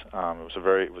places.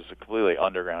 It was a completely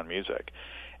underground music.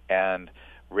 And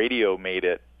radio made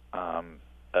it a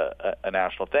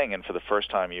national thing, and for the first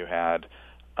time, you had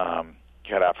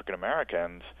African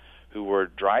Americans who were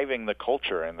driving the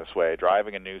culture in this way,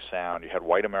 driving a new sound. You had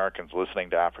white Americans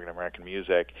listening to African American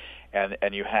music,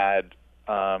 and you had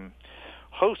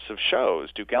hosts of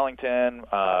shows. Duke Ellington,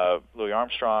 Louis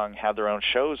Armstrong had their own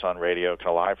shows on radio, kind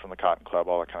of live from the Cotton Club,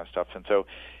 all that kind of stuff, and so.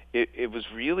 It was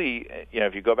really,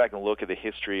 if you go back and look at the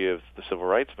history of the civil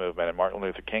rights movement, and Martin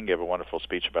Luther King gave a wonderful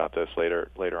speech about this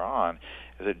later on,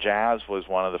 is that jazz was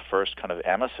one of the first kind of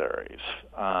emissaries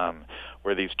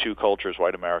where these two cultures,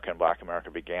 white America and black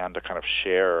America, began to kind of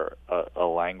share a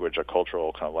language, a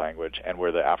cultural kind of language, and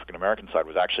where the African American side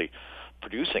was actually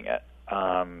producing it.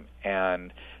 And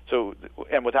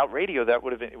without radio, it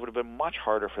would have been much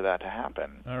harder for that to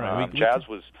happen. All right. Jazz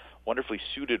was wonderfully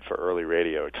suited for early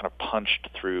radio. It kind of punched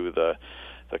through the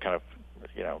kind of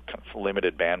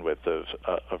limited bandwidth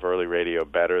of early radio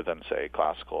better than, say,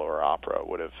 classical or opera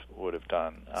would have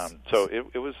done. So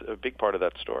it was a big part of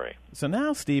that story. So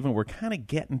now, Stephen, we're kind of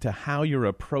getting to how you're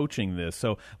approaching this.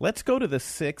 So let's go to the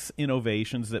 6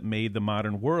 innovations that made the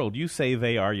modern world. You say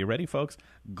they are, you ready, folks?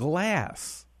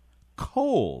 Glass,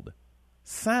 cold,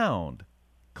 sound,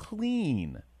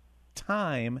 clean,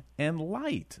 time, and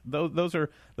light. Those are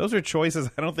choices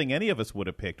I don't think any of us would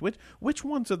have picked. Which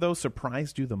ones of those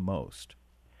surprised you the most?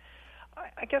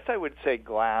 I guess I would say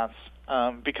glass,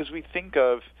 because we think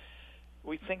of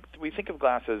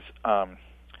glass as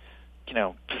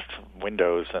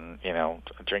windows and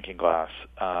drinking glass,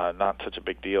 not such a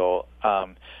big deal.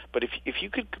 But if you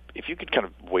could kind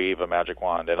of wave a magic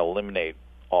wand and eliminate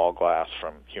all glass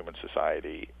from human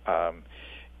society,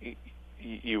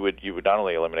 you would not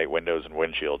only eliminate windows and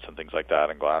windshields and things like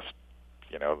that, and glass,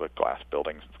 the glass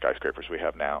buildings and skyscrapers we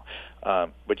have now,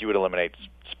 but you would eliminate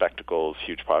spectacles.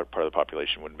 Huge part of the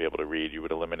population wouldn't be able to read. You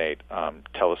would eliminate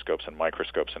telescopes and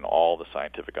microscopes and all the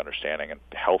scientific understanding and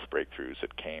health breakthroughs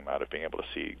that came out of being able to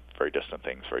see very distant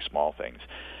things, very small things.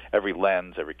 Every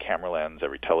lens, every camera lens,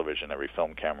 every television, every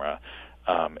film camera,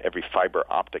 every fiber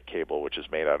optic cable, which is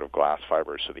made out of glass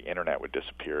fibers, so the internet would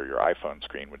disappear, your iPhone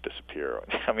screen would disappear.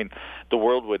 I mean, the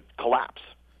world would collapse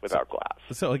without glass.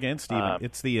 So again, Stephen,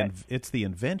 it's the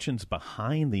inventions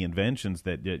behind the inventions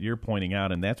that you're pointing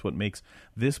out, and that's what makes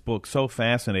this book so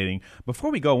fascinating.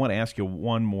 Before we go, I want to ask you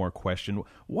one more question.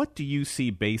 What do you see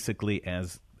basically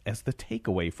as the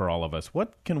takeaway for all of us?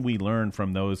 What can we learn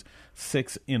from those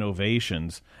 6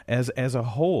 innovations as a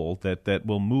whole that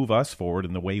will move us forward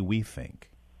in the way we think?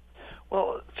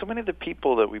 Well, so many of the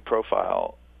people that we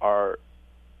profile are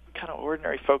kind of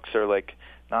ordinary folks. They're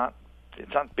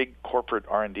it's not big corporate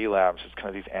R&D labs. It's kind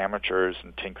of these amateurs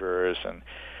and tinkerers. And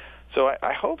so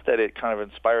I hope that it kind of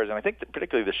inspires, and I think that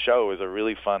particularly the show is a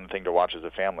really fun thing to watch as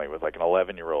a family with, like, an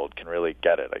 11-year-old can really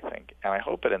get it, I think. And I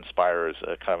hope it inspires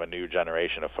a kind of a new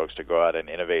generation of folks to go out and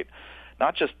innovate,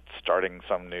 not just starting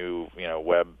some new,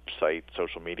 website,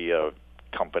 social media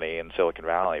company in Silicon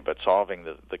Valley, but solving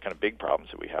the kind of big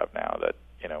problems that we have now that,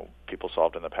 people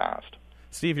solved in the past.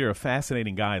 Steve, you're a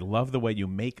fascinating guy. I love the way you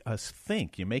make us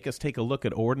think. You make us take a look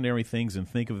at ordinary things and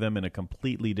think of them in a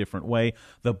completely different way.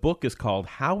 The book is called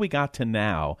How We Got to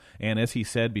Now, and as he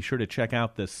said, be sure to check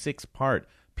out the 6-part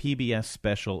PBS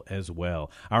special as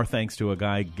well. Our thanks to a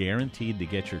guy guaranteed to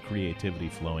get your creativity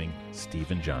flowing,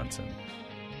 Stephen Johnson.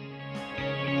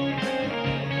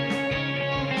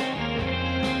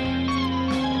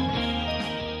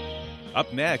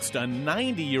 Up next, a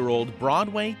 90-year-old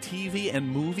Broadway, TV, and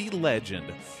movie legend,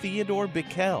 Theodore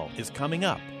Bikel, is coming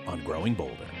up on Growing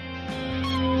Bolder.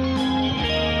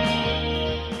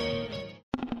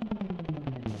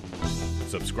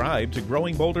 Subscribe to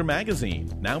Growing Bolder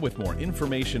magazine, now with more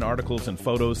information, articles, and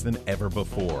photos than ever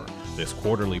before. This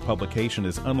quarterly publication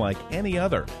is unlike any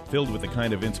other, filled with the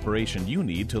kind of inspiration you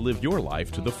need to live your life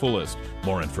to the fullest.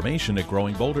 More information at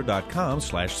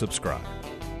growingbolder.com/subscribe.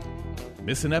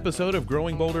 Miss an episode of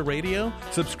Growing Bolder Radio?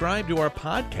 Subscribe to our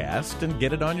podcast and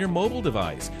get it on your mobile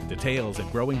device. Details at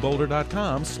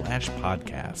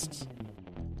growingbolder.com/podcasts.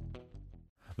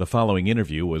 The following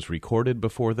interview was recorded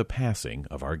before the passing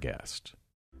of our guest.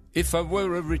 If I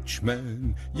were a rich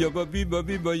man, yabba bibba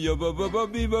bibba yabba bibba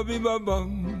bibba bibba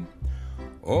bum.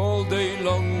 All day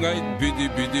long I'd biddy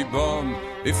biddy bum.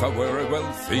 If I were a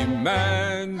wealthy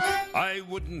man, I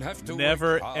wouldn't have to.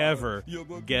 Never ever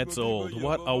gets old.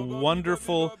 What a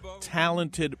wonderful,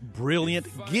 talented, brilliant,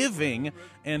 giving,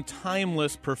 and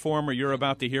timeless performer you're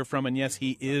about to hear from. And yes,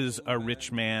 he is a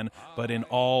rich man, but in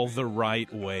all the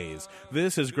right ways.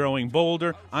 This is Growing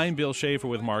Bolder. I'm Bill Schaefer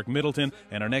with Mark Middleton,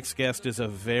 and our next guest is a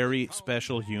very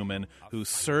special human who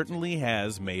certainly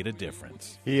has made a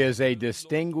difference. He is a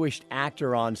distinguished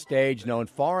actor on stage, known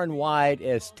far and wide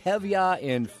as Tevye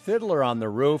in Fiddler on the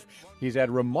Roof. He's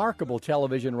had remarkable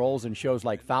television roles in shows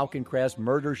like Falcon Crest,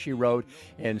 Murder, She Wrote,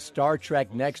 and Star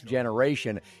Trek Next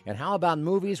Generation. And how about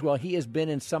movies? Well, he has been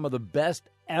in some of the best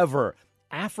ever.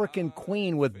 African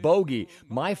Queen with Bogey,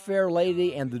 My Fair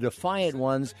Lady, and The Defiant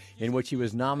Ones, in which he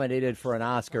was nominated for an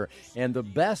Oscar. And the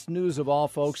best news of all,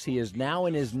 folks, he is now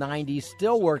in his 90s,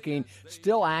 still working,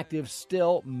 still active,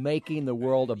 still making the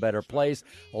world a better place.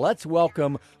 Let's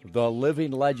welcome the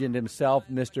living legend himself,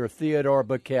 Mr. Theodore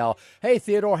Bikel. Hey,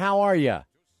 Theodore, how are you?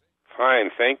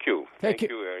 Fine, thank you. Thank you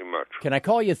very much. Can I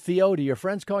call you Theo? Do your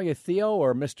friends call you Theo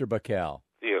or Mr. Bikel?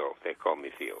 Theo. They call me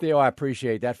Theo. Theo, I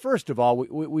appreciate that. First of all,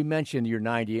 we mentioned you're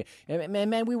 90. And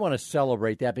man, we want to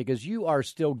celebrate that because you are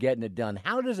still getting it done.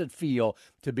 How does it feel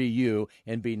to be you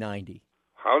and be 90?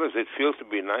 How does it feel to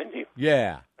be 90?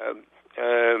 Yeah.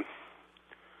 I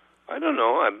don't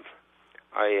know.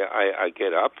 I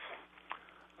get up,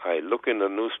 I look in the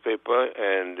newspaper,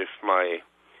 and if my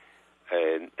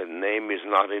name is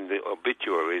not in the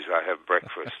obituaries, I have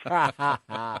breakfast.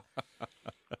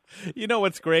 You know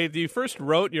what's great? You first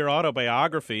wrote your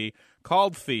autobiography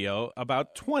called Theo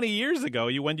about 20 years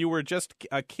ago. When you were just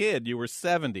a kid, you were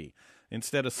 70.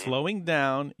 Instead of slowing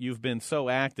down, you've been so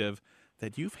active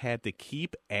that you've had to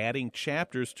keep adding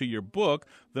chapters to your book.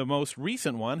 The most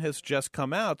recent one has just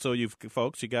come out, so you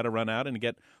got to run out and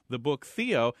get the book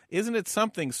Theo. Isn't it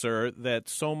something, sir, that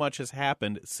so much has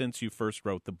happened since you first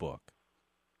wrote the book?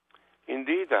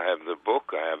 Indeed, I have the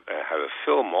book. I have a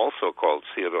film also called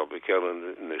Theodore Bikel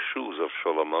in the Shoes of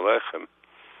Sholem Aleichem,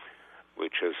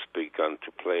 which has begun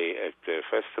to play at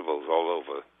festivals all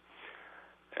over.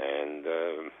 And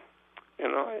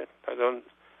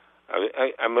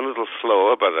I'm a little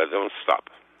slower, but I don't stop.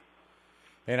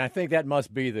 And I think that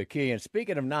must be the key. And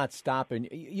speaking of not stopping,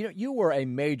 you were a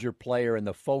major player in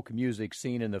the folk music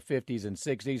scene in the 50s and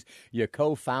 60s. You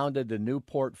co-founded the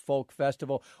Newport Folk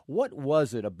Festival. What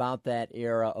was it about that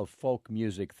era of folk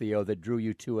music, Theo, that drew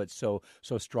you to it so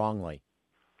strongly?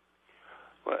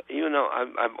 Well,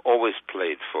 I've always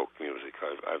played folk music.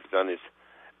 I've done it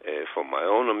for my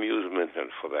own amusement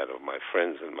and for that of my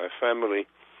friends and my family.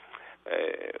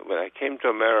 When I came to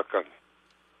America,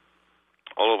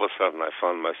 all of a sudden I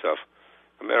found myself,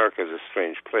 America is a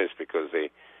strange place because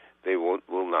they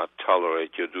will not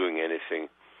tolerate you doing anything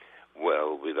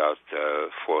well without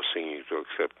forcing you to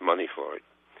accept money for it.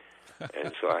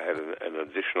 And so I had an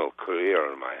additional career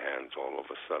on my hands all of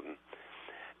a sudden.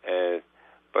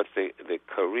 But the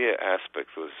career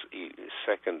aspect was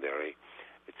secondary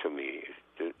to me.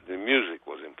 The music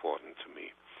was important to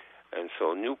me. And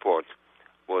so Newport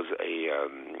was a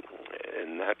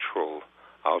natural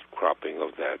outcropping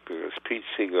of that, because Pete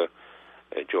Seeger,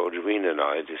 George Wein, and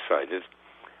I decided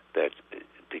that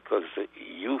because the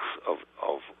youth of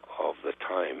the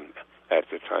time, at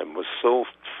the time, was so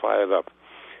fired up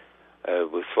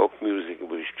with folk music,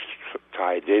 which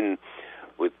tied in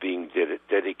with being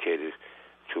dedicated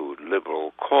to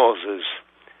liberal causes,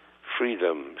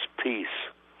 freedoms, peace,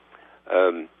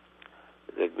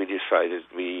 that we decided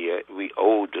we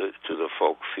owed to the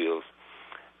folk field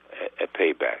a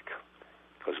payback,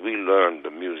 because we learned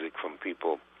the music from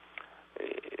people,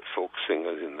 folk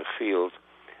singers in the field,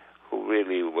 who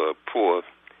really were poor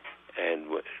and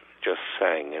just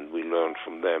sang, and we learned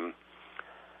from them.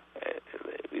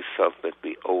 We felt that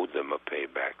we owed them a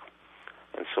payback.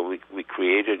 And so we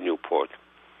created Newport,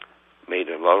 made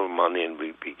a lot of money, and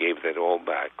we gave that all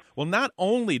back. Well, not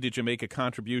only did you make a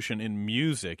contribution in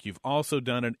music, you've also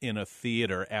done it in a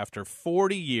theater. After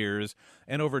 40 years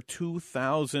and over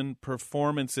 2,000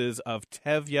 performances of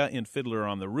Tevye in Fiddler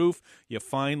on the Roof, you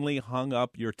finally hung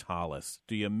up your tallis.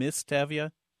 Do you miss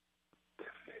Tevye?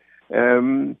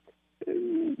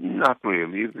 Not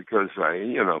really, because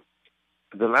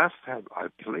the last time I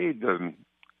played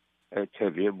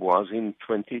Tevye was in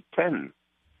 2010.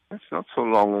 That's not so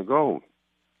long ago.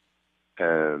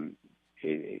 After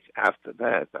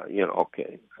that,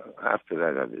 after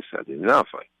that I decided enough.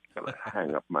 I gotta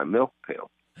hang up my milk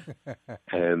pail.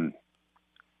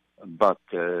 But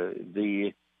for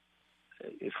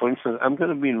instance, I'm going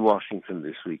to be in Washington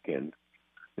this weekend.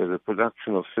 There's a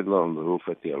production of Fiddler on the Roof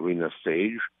at the Arena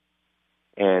Stage,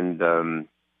 and I'm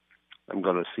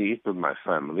going to see it with my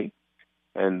family.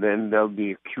 And then there'll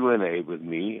be a Q&A with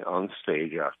me on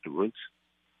stage afterwards.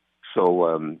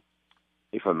 So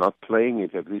if I'm not playing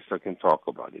it, at least I can talk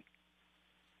about it.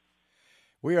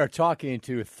 We are talking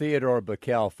to Theodore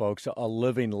Bikel, folks, a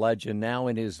living legend, now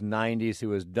in his 90s, who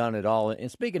has done it all.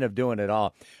 And speaking of doing it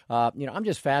all, I'm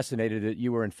just fascinated that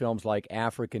you were in films like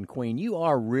African Queen. You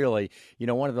are really,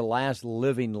 one of the last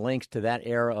living links to that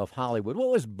era of Hollywood. What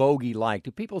was Bogey like?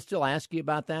 Do people still ask you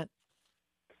about that?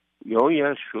 Oh,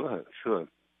 yeah, sure.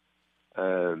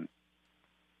 I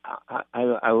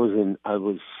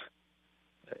was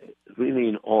really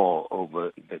in awe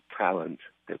over the talent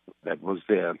that was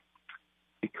there,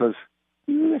 because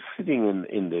we were sitting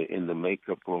in the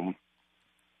makeup room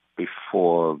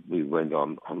before we went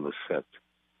on the set,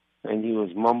 and he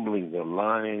was mumbling the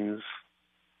lines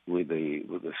with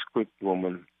the script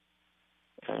woman,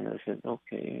 and I said,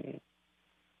 okay,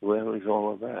 where is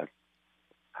all of that?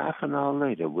 Half an hour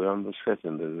later, we're on the set,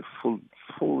 and there's a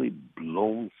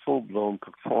full-blown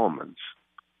performance.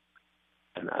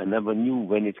 And I never knew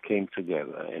when it came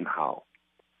together and how.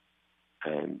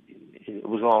 And it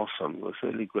was awesome. It was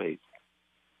really great.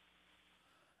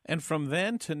 And from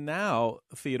then to now,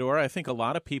 Theodore, I think a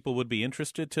lot of people would be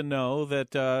interested to know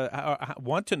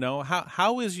want to know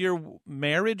how is your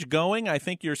marriage going? I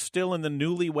think you're still in the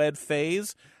newlywed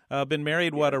phase. Been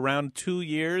married, around 2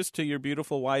 years to your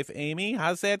beautiful wife, Amy.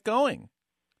 How's that going?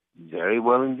 Very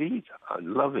well indeed. I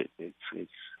love it.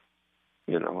 It's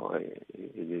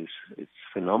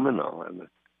phenomenal. And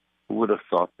who would have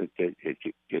thought that you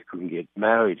could get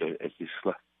married at this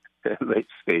late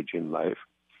stage in life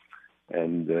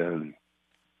and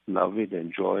love it,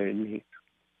 enjoy it?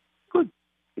 Good.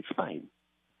 It's fine.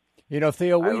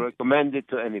 Theo, I recommend it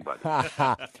to anybody.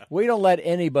 We don't let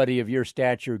anybody of your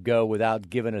stature go without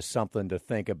giving us something to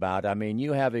think about. I mean,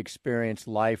 you have experienced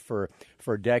life for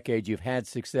decades. You've had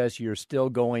success. You're still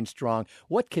going strong.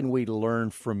 What can we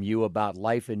learn from you about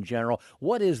life in general?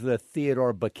 What is the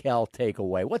Theodore Bikel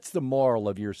takeaway? What's the moral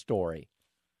of your story?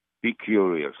 Be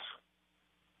curious.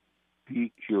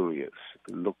 Be curious.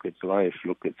 Look at life.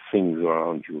 Look at things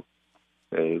around you.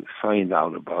 Find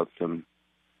out about them.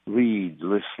 Read,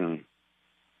 listen,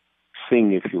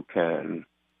 sing if you can,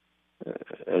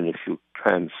 and if you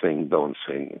can't sing, don't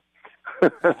sing.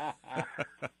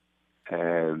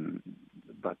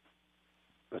 But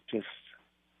just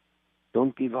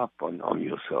don't give up on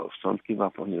yourself. Don't give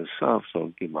up on yourself.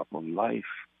 Don't give up on life.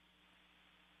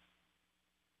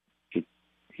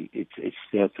 It's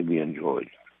there to be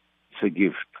enjoyed. It's a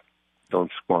gift.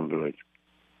 Don't squander it.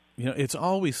 It's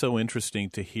always so interesting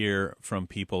to hear from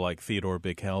people like Theodore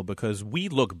Bikel, because we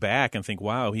look back and think,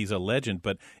 wow, he's a legend.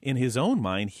 But in his own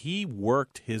mind, he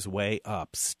worked his way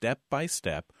up step by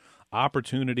step,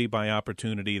 opportunity by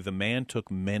opportunity. The man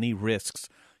took many risks.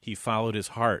 He followed his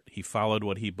heart. He followed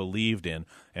what he believed in.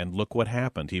 And look what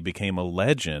happened. He became a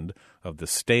legend of the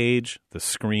stage, the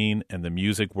screen, and the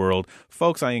music world.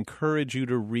 Folks, I encourage you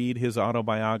to read his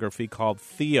autobiography called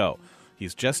Theo.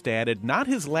 He's just added, not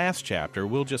his last chapter,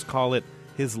 we'll just call it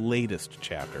his latest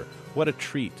chapter. What a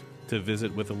treat to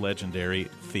visit with the legendary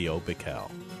Theo Bikel.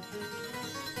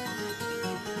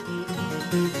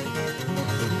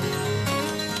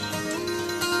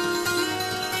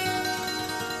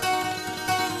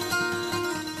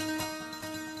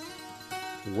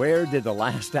 Where did the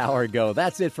last hour go?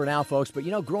 That's it for now, folks. But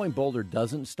you know, Growing Bolder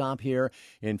doesn't stop here.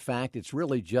 In fact, it's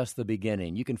really just the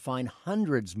beginning. You can find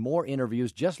hundreds more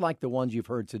interviews just like the ones you've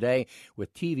heard today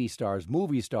with TV stars,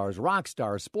 movie stars, rock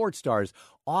stars, sports stars,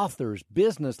 authors,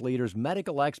 business leaders,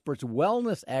 medical experts,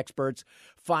 wellness experts,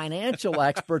 financial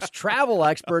experts, travel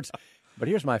experts. But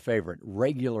here's my favorite,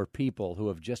 regular people who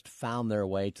have just found their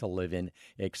way to living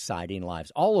exciting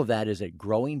lives. All of that is at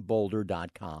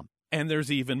growingbolder.com. And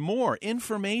there's even more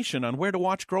information on where to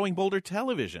watch Growing Bolder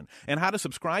television and how to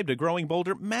subscribe to Growing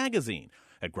Bolder magazine.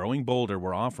 At Growing Bolder,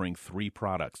 we're offering 3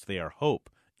 products. They are hope,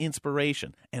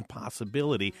 inspiration, and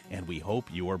possibility, and we hope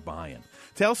you're buying.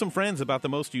 Tell some friends about the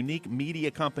most unique media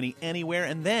company anywhere,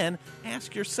 and then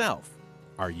ask yourself,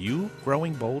 are you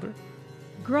Growing Bolder?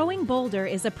 Growing Bolder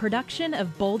is a production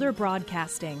of Bolder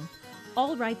Broadcasting.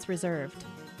 All rights reserved.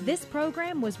 This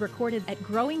program was recorded at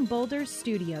Growing Bolder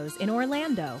Studios in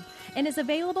Orlando and is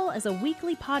available as a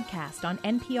weekly podcast on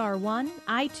NPR One,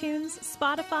 iTunes,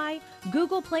 Spotify,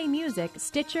 Google Play Music,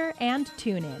 Stitcher, and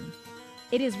TuneIn.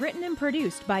 It is written and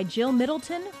produced by Jill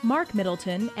Middleton, Mark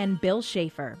Middleton, and Bill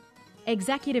Schaefer.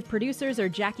 Executive producers are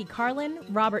Jackie Carlin,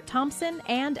 Robert Thompson,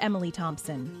 and Emily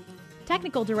Thompson.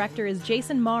 Technical director is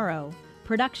Jason Morrow.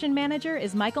 Production manager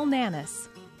is Michael Nannis.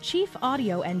 Chief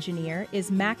audio engineer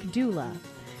is Mac Dula.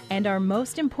 And our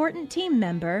most important team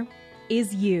member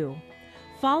is you.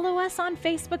 Follow us on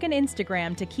Facebook and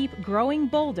Instagram to keep growing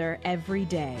bolder every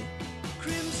day.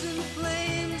 Crimson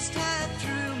flames tied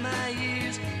through my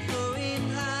ears, flowing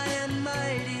high and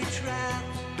mighty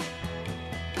traps.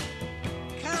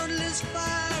 Countless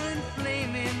fire and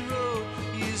flaming road,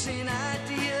 using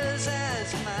ideas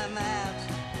as my maps.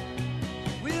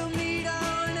 We'll meet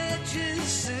on edges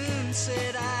soon,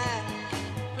 said I,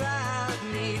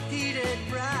 proudly heated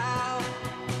brow.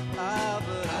 Ah,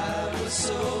 but I was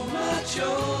so much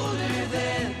older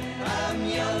then, I'm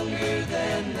younger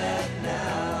than that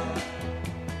now.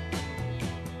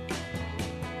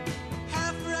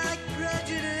 Half-right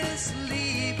prejudice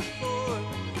leap before,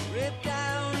 rip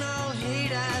down all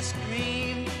hate I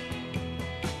scream.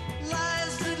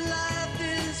 Lies that life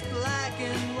is black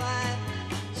and white,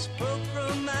 spoke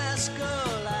from my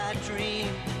skull I dream.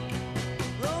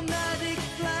 Romantic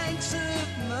flanks of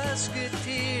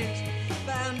musketeers,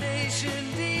 foundation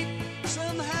deep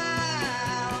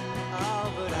somehow.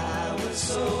 Oh, but I was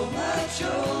so much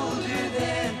older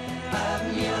then,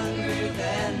 I'm younger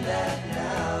than that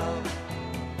now.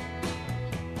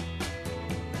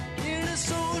 In a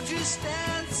soldier's stand